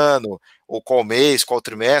nesse ano, ou qual mês, qual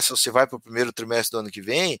trimestre, ou se vai para o primeiro trimestre do ano que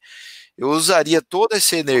vem, eu usaria toda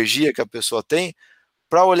essa energia que a pessoa tem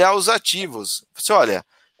para olhar os ativos. Você olha,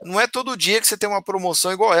 não é todo dia que você tem uma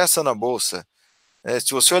promoção igual essa na Bolsa.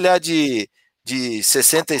 Se você olhar de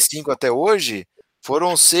 65 até hoje,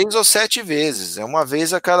 foram 6 ou 7 vezes. É uma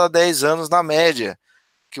vez a cada 10 anos na média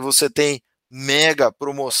que você tem mega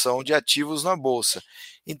promoção de ativos na Bolsa.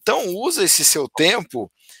 Então, usa esse seu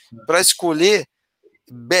tempo para escolher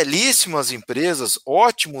belíssimas empresas,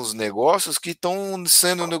 ótimos negócios que estão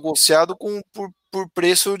sendo negociados por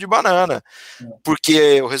preço de banana,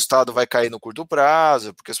 porque o resultado vai cair no curto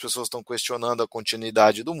prazo, porque as pessoas estão questionando a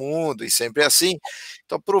continuidade do mundo, e sempre é assim.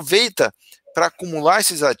 Então, aproveita para acumular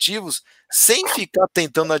esses ativos sem ficar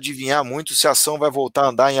tentando adivinhar muito se a ação vai voltar a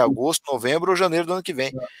andar em agosto, novembro ou janeiro do ano que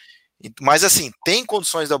vem. Mas, assim, tem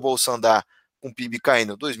condições da Bolsa andar com o PIB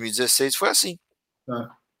caindo. 2016 foi assim.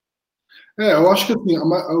 Eu acho que assim,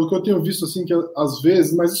 o que eu tenho visto assim, que às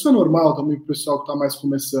vezes, mas isso é normal também para o pessoal que está mais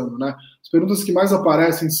começando, né? As perguntas que mais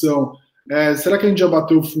aparecem são: será que a gente já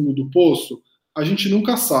bateu o fundo do poço? A gente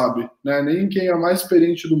nunca sabe, né? Nem quem é mais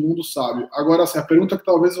experiente do mundo sabe. Agora, assim, a pergunta que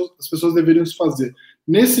talvez as pessoas deveriam se fazer: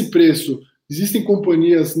 nesse preço, existem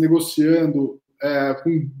companhias negociando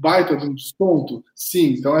com baita de um desconto?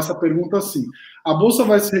 Sim, então essa pergunta sim. A Bolsa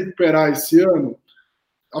vai se recuperar esse ano?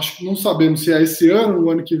 Acho que não sabemos se é esse ano, no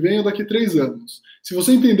ano que vem ou daqui a 3 anos. Se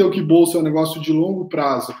você entendeu que Bolsa é um negócio de longo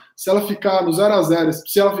prazo, se ela ficar no 0 a 0,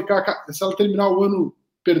 se ela terminar o ano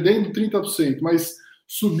perdendo 30%, mas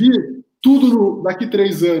subir tudo daqui a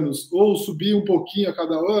 3 anos, ou subir um pouquinho a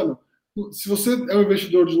cada ano, se você é um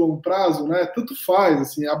investidor de longo prazo, né, tanto faz.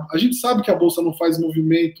 Assim, a gente sabe que a Bolsa não faz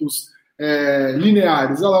movimentos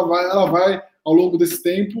lineares, ela vai ao longo desse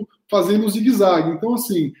tempo fazendo um zigue-zague. Então,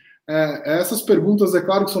 assim, essas perguntas, é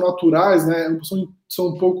claro que são naturais, né, são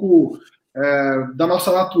um pouco da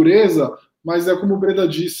nossa natureza, mas é como o Breda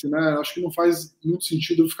disse, né? Acho que não faz muito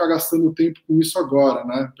sentido ficar gastando tempo com isso agora,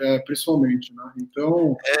 né? Principalmente, né?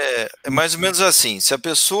 Então. É mais ou menos assim, se a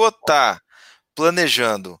pessoa está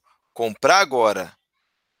planejando comprar agora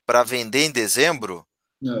para vender em dezembro,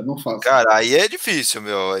 Não faço. cara, aí é difícil,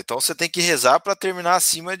 meu. Então você tem que rezar para terminar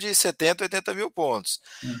acima de 70, 80 mil pontos.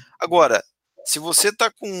 Agora, se você está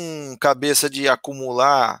com cabeça de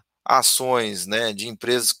acumular ações, né, de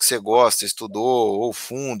empresas que você gosta, estudou, ou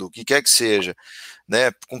fundo, o que quer que seja,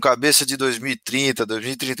 né, com cabeça de 2030,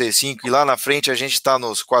 2035, e lá na frente a gente está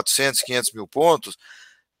nos 400, 500 mil pontos,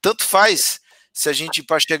 tanto faz se a gente,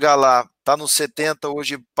 para chegar lá, está nos 70,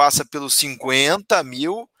 hoje passa pelos 50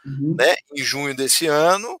 mil, né, em junho desse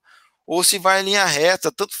ano, ou se vai em linha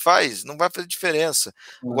reta, tanto faz, não vai fazer diferença.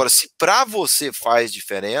 Agora, se para você faz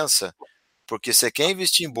diferença, porque você quer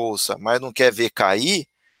investir em bolsa, mas não quer ver cair,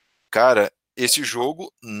 cara, esse jogo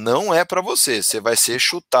não é para você, você vai ser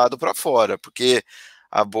chutado para fora, porque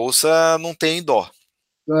a bolsa não tem dó.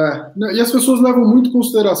 E as pessoas levam muito em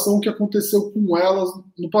consideração o que aconteceu com elas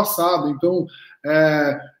no passado. Então,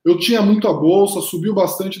 eu tinha muito a bolsa, subiu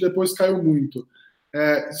bastante, depois caiu muito.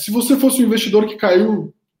 Se você fosse um investidor que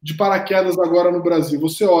caiu de paraquedas agora no Brasil,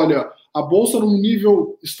 você olha a bolsa num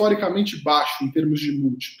nível historicamente baixo em termos de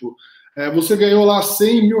múltiplo. Você ganhou lá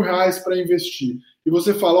 100 mil reais para investir. E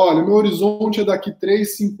você fala, olha, meu horizonte é daqui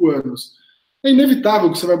 3, 5 anos. É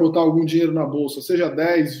inevitável que você vai botar algum dinheiro na bolsa, seja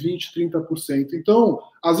 10, 20, 30%. Então,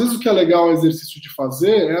 às vezes o que é legal o exercício de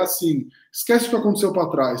fazer é assim, esquece o que aconteceu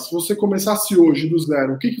para trás. Se você começasse hoje do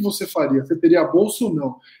zero, o que você faria? Você teria a bolsa ou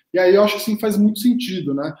não? E aí eu acho que sim, faz muito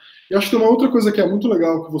sentido, né? E acho que tem uma outra coisa que é muito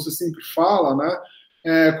legal que você sempre fala, né?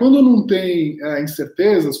 Quando não tem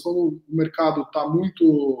incertezas, quando o mercado está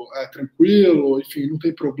muito tranquilo, enfim, não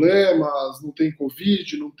tem problemas, não tem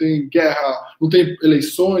Covid, não tem guerra, não tem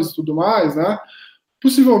eleições e tudo mais, né?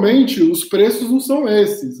 Possivelmente os preços não são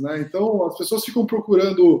esses, né? Então as pessoas ficam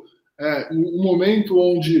procurando um momento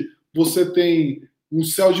onde você tem um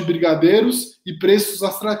céu de brigadeiros e preços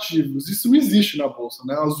atrativos. Isso não existe na bolsa,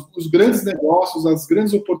 né? Os grandes negócios, as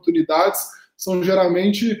grandes oportunidades são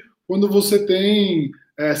geralmente quando você tem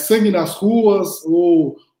sangue nas ruas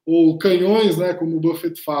ou canhões, né, como o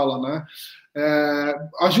Buffett fala, né?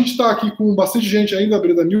 A gente está aqui com bastante gente ainda,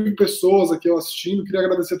 Breda, 1.000 pessoas aqui assistindo. Queria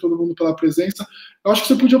agradecer a todo mundo pela presença. Eu acho que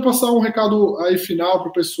você podia passar um recado aí final para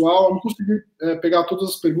o pessoal. Eu não consegui pegar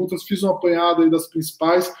todas as perguntas, fiz um apanhado aí das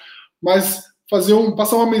principais, mas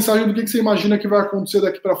passar uma mensagem do que você imagina que vai acontecer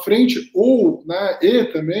daqui para frente, ou, né, e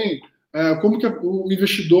também como que o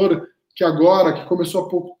investidor que agora, que começou há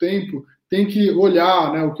pouco tempo, tem que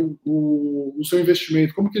olhar, né, o seu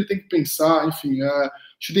investimento, como que ele tem que pensar, enfim. A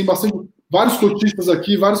gente tem vários cotistas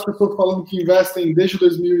aqui, várias pessoas falando que investem desde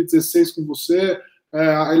 2016 com você.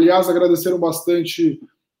 Aliás, agradeceram bastante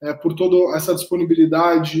por toda essa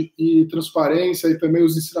disponibilidade e transparência e também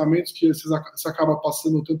os ensinamentos que você acaba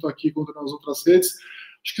passando tanto aqui quanto nas outras redes.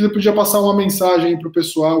 Acho que você podia passar uma mensagem para o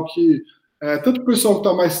pessoal que tanto o pessoal que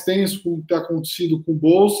está mais tenso com o que tem acontecido com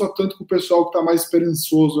bolsa, tanto com o pessoal que está mais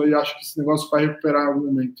esperançoso aí, acho que esse negócio vai recuperar em algum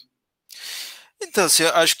momento. Então, assim,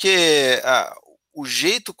 acho que o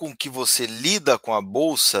jeito com que você lida com a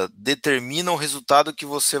bolsa determina o resultado que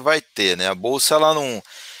você vai ter, né? A bolsa,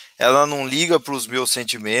 ela não liga para os meus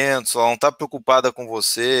sentimentos, ela não está preocupada com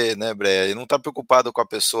você, né, Breia? E não está preocupada com a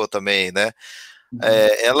pessoa também, né?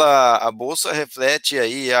 A bolsa reflete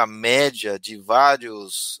aí a média de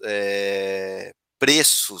vários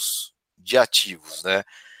preços de ativos, né?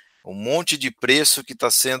 Um monte de preço que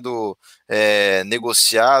está sendo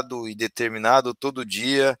negociado e determinado todo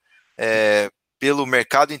dia pelo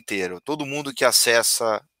mercado inteiro, todo mundo que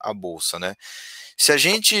acessa a bolsa, né? Se a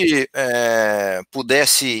gente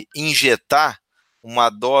pudesse injetar uma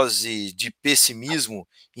dose de pessimismo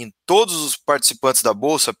em todos os participantes da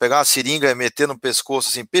bolsa, pegar uma seringa e meter no pescoço,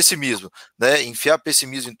 assim, pessimismo, né? Enfiar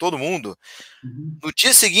pessimismo em todo mundo, no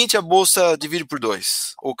dia seguinte a bolsa divide por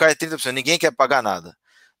 2, ou cai 30%, ninguém quer pagar nada,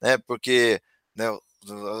 né? Porque, né,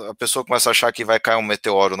 a pessoa começa a achar que vai cair um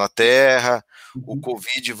meteoro na Terra, o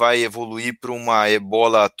Covid vai evoluir para uma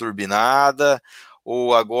ebola turbinada,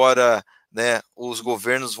 ou agora, né, os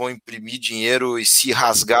governos vão imprimir dinheiro e se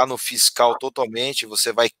rasgar no fiscal totalmente,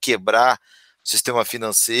 você vai quebrar o sistema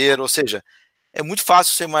financeiro, ou seja, é muito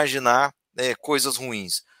fácil você imaginar coisas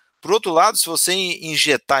ruins. Por outro lado, se você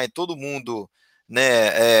injetar em todo mundo,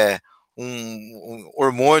 né,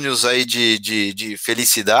 hormônios aí de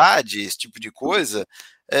felicidade, esse tipo de coisa,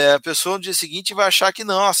 a pessoa no dia seguinte vai achar que,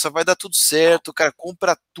 nossa, vai dar tudo certo, o cara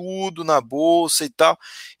compra tudo na bolsa e tal.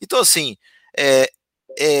 Então, assim,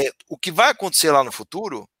 o que vai acontecer lá no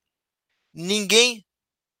futuro, ninguém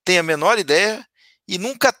tem a menor ideia e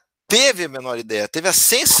nunca teve a menor ideia, teve a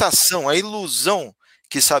sensação, a ilusão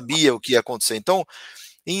que sabia o que ia acontecer. Então,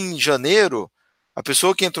 em janeiro, a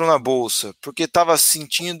pessoa que entrou na bolsa, porque estava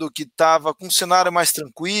sentindo que estava com um cenário mais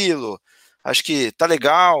tranquilo, acho que tá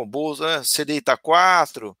legal, bolsa, CDI está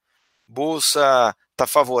 4, bolsa está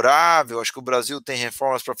favorável, acho que o Brasil tem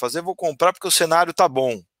reformas para fazer, vou comprar porque o cenário está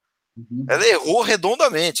bom. Ela errou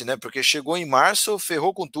redondamente, né? Porque chegou em março,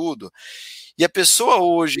 ferrou com tudo. E a pessoa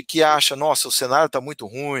hoje que acha, nossa, o cenário está muito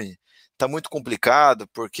ruim, está muito complicado,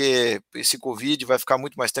 porque esse Covid vai ficar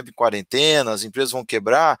muito mais tempo em quarentena, as empresas vão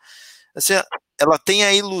quebrar, assim, ela tem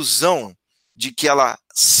a ilusão de que ela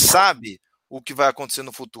sabe o que vai acontecer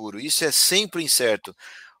no futuro. Isso é sempre incerto.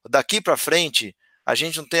 Daqui para frente, a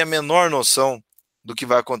gente não tem a menor noção do que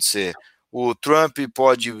vai acontecer. O Trump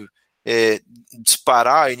pode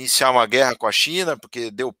disparar, iniciar uma guerra com a China, porque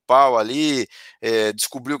deu pau ali,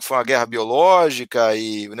 descobriu que foi uma guerra biológica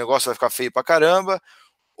e o negócio vai ficar feio pra caramba,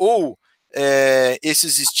 ou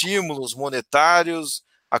esses estímulos monetários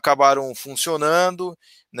acabaram funcionando,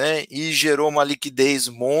 né, e gerou uma liquidez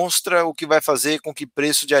monstra, o que vai fazer com que o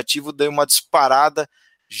preço de ativo dê uma disparada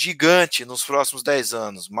gigante nos próximos 10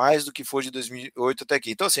 anos, mais do que foi de 2008 até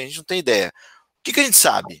aqui. Então, assim, a gente não tem ideia. O que a gente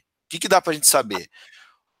sabe? O que dá para a gente saber?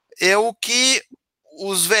 É o que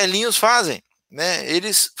os velhinhos fazem, né?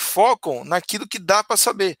 Eles focam naquilo que dá para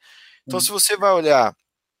saber. Então, se você vai olhar,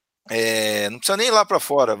 não precisa nem ir lá para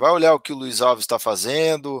fora, vai olhar o que o Luiz Alves está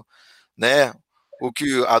fazendo, né? O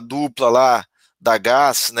que a dupla lá da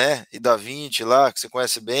Gás, né? E da 20 lá, que você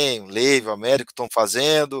conhece bem, o Leve, o Américo estão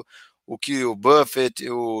fazendo, o que o Buffett,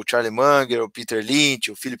 o Charlie Munger, o Peter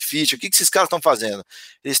Lynch, o Philip Fisher, o que esses caras estão fazendo?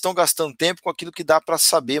 Eles estão gastando tempo com aquilo que dá para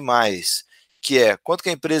saber mais, que é quanto que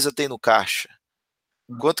a empresa tem no caixa,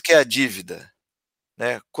 quanto que é a dívida,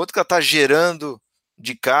 né? Quanto que ela está gerando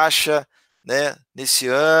de caixa, né, nesse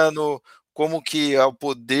ano, como que é o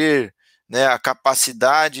poder, né, a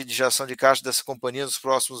capacidade de geração de caixa dessa companhia nos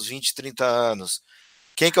próximos 20, 30 anos.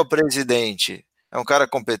 Quem que é o presidente? É um cara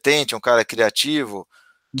competente, é um cara criativo?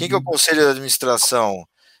 Quem que é o conselho de administração?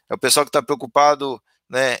 É o pessoal que está preocupado,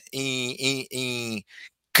 né, em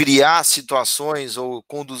criar situações ou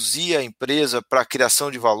conduzir a empresa para a criação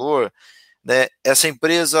de valor, né? Essa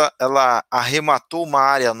empresa, ela arrematou uma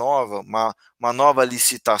área nova, uma nova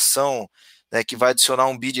licitação, né, que vai adicionar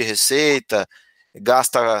um bi de receita,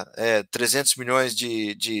 gasta 300 milhões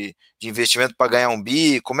de investimento para ganhar um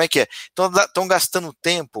bi, como é que é? Então, estão gastando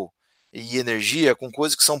tempo e energia com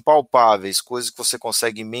coisas que são palpáveis, coisas que você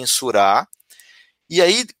consegue mensurar, e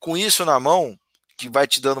aí, com isso na mão, que vai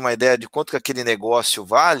te dando uma ideia de quanto que aquele negócio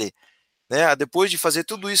vale, né? Depois de fazer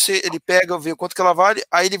tudo isso, ele pega, vê quanto que ela vale,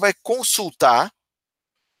 aí ele vai consultar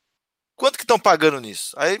quanto que estão pagando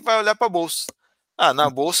nisso. Aí vai olhar para a bolsa.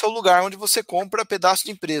 Na bolsa é o lugar onde você compra pedaço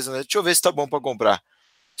de empresa, né? Deixa eu ver se está bom para comprar.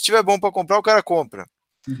 Se tiver bom para comprar, o cara compra.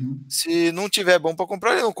 Se não tiver bom para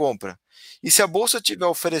comprar, ele não compra. E se a bolsa estiver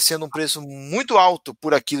oferecendo um preço muito alto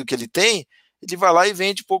por aquilo que ele tem, ele vai lá e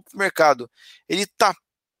vende pouco para o mercado. Ele está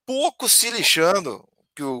pouco se lixando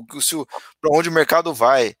para onde o mercado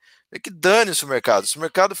vai. É que dane-se o mercado. Se o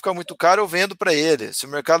mercado ficar muito caro, eu vendo para ele. Se o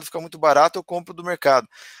mercado ficar muito barato, eu compro do mercado.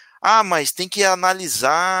 Mas tem que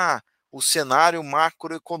analisar o cenário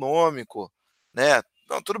macroeconômico, né?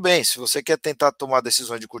 Não, tudo bem, se você quer tentar tomar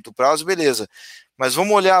decisões de curto prazo, beleza. Mas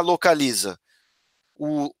vamos olhar a Localiza.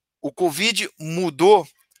 O Covid mudou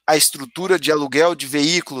a estrutura de aluguel de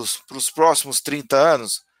veículos para os próximos 30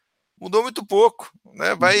 anos? Mudou muito pouco,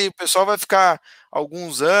 né? O pessoal vai ficar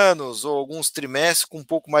alguns anos ou alguns trimestres com um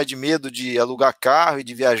pouco mais de medo de alugar carro e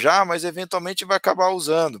de viajar, mas eventualmente vai acabar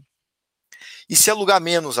usando. E se alugar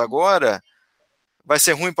menos agora, vai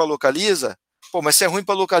ser ruim para a Localiza? Mas se é ruim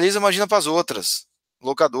para a Localiza, imagina para as outras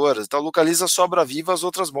locadoras. Então a Localiza sobra viva, as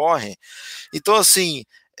outras morrem. Então, assim,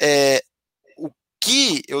 o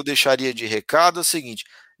que eu deixaria de recado é o seguinte: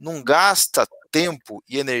 não gasta tempo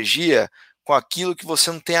e energia com aquilo que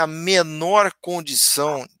você não tem a menor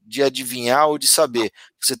condição de adivinhar ou de saber.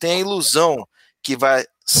 Você tem a ilusão que vai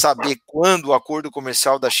saber quando o acordo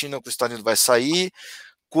comercial da China com os Estados Unidos vai sair,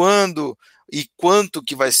 quando e quanto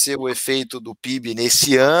que vai ser o efeito do PIB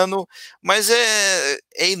nesse ano, mas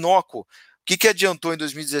é inócuo. O que adiantou em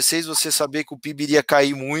 2016 você saber que o PIB iria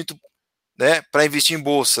cair muito, né, para investir em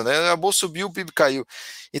bolsa, né? A bolsa subiu, o PIB caiu.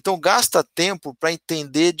 Então gasta tempo para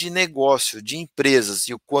entender de negócio, de empresas,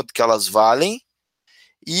 e o quanto que elas valem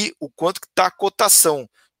e o quanto que está a cotação.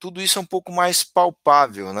 Tudo isso é um pouco mais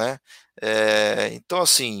palpável, né? Então,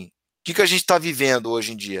 assim, o que a gente está vivendo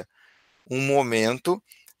hoje em dia? Um momento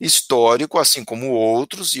histórico, assim como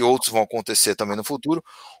outros, e outros vão acontecer também no futuro,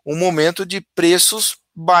 um momento de preços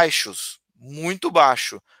baixos, muito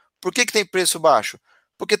baixo. Por que tem preço baixo?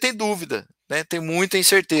 porque tem dúvida, né? Tem muita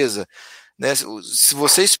incerteza, né? Se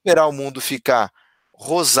você esperar o mundo ficar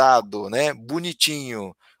rosado, né,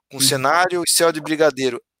 bonitinho, com cenário e céu de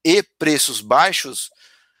brigadeiro e preços baixos,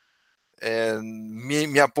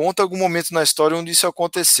 me aponta algum momento na história onde isso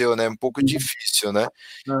aconteceu, né? Um pouco difícil, né?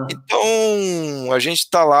 Então, a gente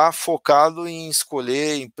está lá focado em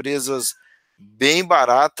escolher empresas bem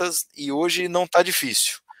baratas e hoje não está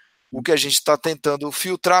difícil. O que a gente está tentando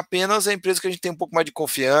filtrar apenas é a empresa que a gente tem um pouco mais de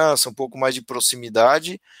confiança, um pouco mais de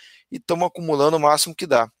proximidade e estamos acumulando o máximo que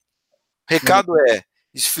dá. O recado é,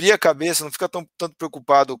 esfria a cabeça, não fica tanto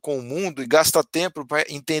preocupado com o mundo e gasta tempo para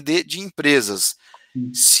entender de empresas.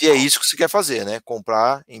 Se é isso que você quer fazer, né?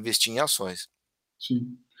 Comprar, investir em ações. Sim.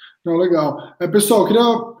 Não, legal. Pessoal, eu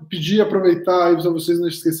queria pedir, aproveitar aí para vocês não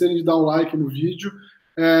esquecerem de dar um like no vídeo.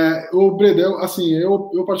 O Bredel, assim,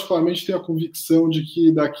 eu particularmente tenho a convicção de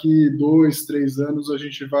que daqui 2, 3 anos a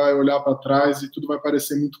gente vai olhar para trás e tudo vai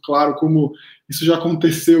parecer muito claro, como isso já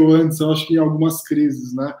aconteceu antes, eu acho que em algumas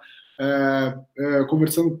crises, né?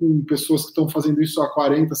 Conversando com pessoas que estão fazendo isso há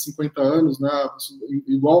 40, 50 anos, né?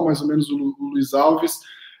 Igual mais ou menos o Luiz Alves,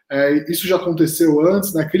 isso já aconteceu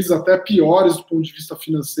antes, né? Crises até piores do ponto de vista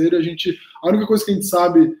financeiro. A única coisa que a gente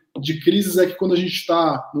sabe de crises é que quando a gente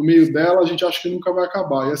está no meio dela, a gente acha que nunca vai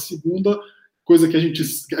acabar. E a segunda coisa que a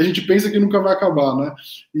gente pensa que nunca vai acabar, né?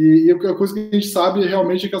 E a coisa que a gente sabe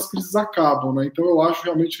realmente é que as crises acabam, né? Então eu acho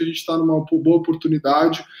realmente que a gente está numa boa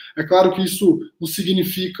oportunidade. É claro que isso não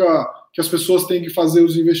significa que as pessoas têm que fazer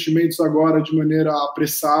os investimentos agora de maneira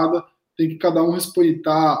apressada, tem que cada um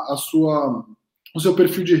respeitar o seu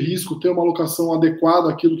perfil de risco, ter uma alocação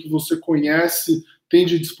adequada àquilo que você conhece, tem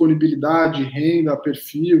de disponibilidade, renda,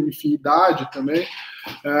 perfil, enfim, idade também.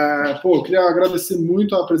 Eu queria agradecer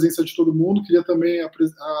muito a presença de todo mundo, queria também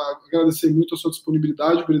agradecer muito a sua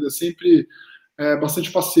disponibilidade, Breda, sempre bastante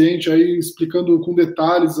paciente, aí explicando com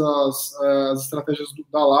detalhes as estratégias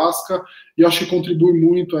da Alaska, e acho que contribui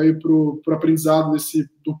muito aí para o aprendizado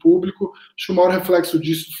do público. Acho que o maior reflexo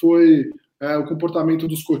disso foi o comportamento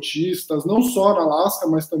dos cotistas, não só na Alaska,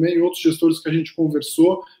 mas também em outros gestores que a gente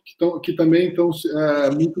conversou, que também estão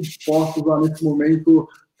muito dispostos a, nesse momento,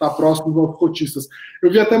 estar próximos aos cotistas. Eu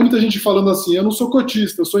vi até muita gente falando assim, eu não sou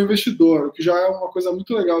cotista, eu sou investidor, o que já é uma coisa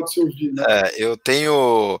muito legal de se ouvir, né? Eu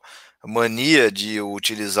tenho mania de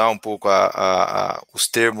utilizar um pouco os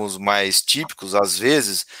termos mais típicos, às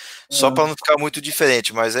vezes, só para não ficar muito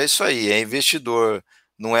diferente, mas é isso aí, é investidor,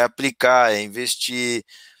 não é aplicar, é investir.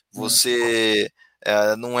 Você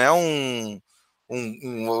não é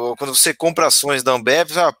quando você compra ações da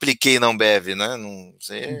Ambev, eu apliquei na Ambev, né?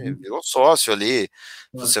 Você virou sócio ali,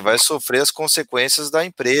 você vai sofrer as consequências da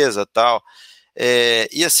empresa, tal.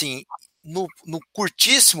 E assim, no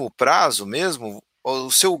curtíssimo prazo mesmo,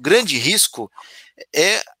 o seu grande risco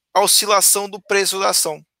é a oscilação do preço da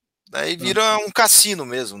ação, né? E vira um cassino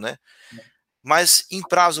mesmo, né? Mas em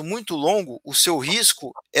prazo muito longo, o seu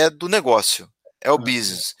risco é do negócio, é o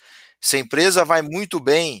business. Se a empresa vai muito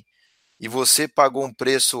bem e você pagou um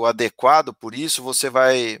preço adequado por isso, você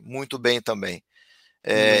vai muito bem também.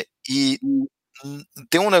 E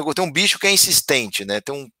tem um bicho que é insistente, né?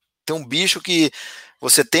 Tem um bicho que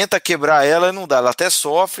você tenta quebrar ela e não dá. Ela até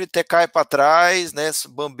sofre, até cai para trás, né?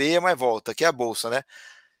 Bambeia, mas volta, que é a bolsa, né?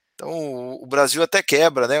 Então o Brasil até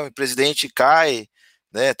quebra, né? O presidente cai,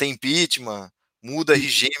 né? Tem impeachment, muda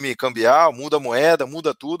regime cambial, muda moeda,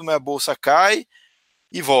 muda tudo, mas a bolsa cai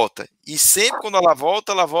e volta. E sempre quando ela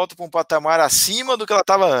volta para um patamar acima do que ela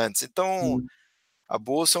estava antes. Então, a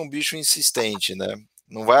bolsa é um bicho insistente, né?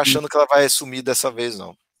 Não vai achando que ela vai sumir dessa vez,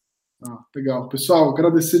 não. Legal. Pessoal,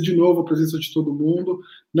 agradecer de novo a presença de todo mundo.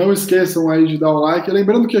 Não esqueçam aí de dar o like.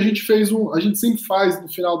 Lembrando que a gente sempre faz no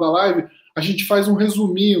final da live, a gente faz um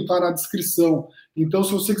resuminho, tá na descrição. Então,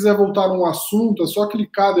 se você quiser voltar num assunto, é só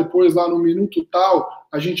clicar depois lá no minuto tal.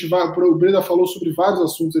 A gente vai. O Breda falou sobre vários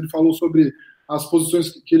assuntos, ele falou sobre as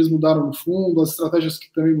posições que eles mudaram no fundo, as estratégias que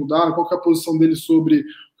também mudaram, qual que é a posição deles sobre o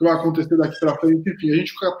que vai acontecer daqui para frente, enfim, a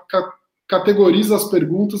gente categoriza as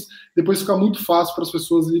perguntas, depois fica muito fácil para as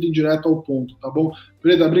pessoas irem direto ao ponto, tá bom?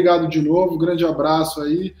 Breda, obrigado de novo, grande abraço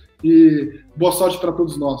aí e boa sorte para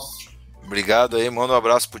todos nós. Obrigado aí, manda um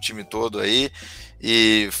abraço pro time todo aí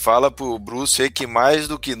e fala pro Bruce aí que mais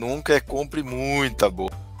do que nunca compre muita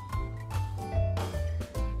boa.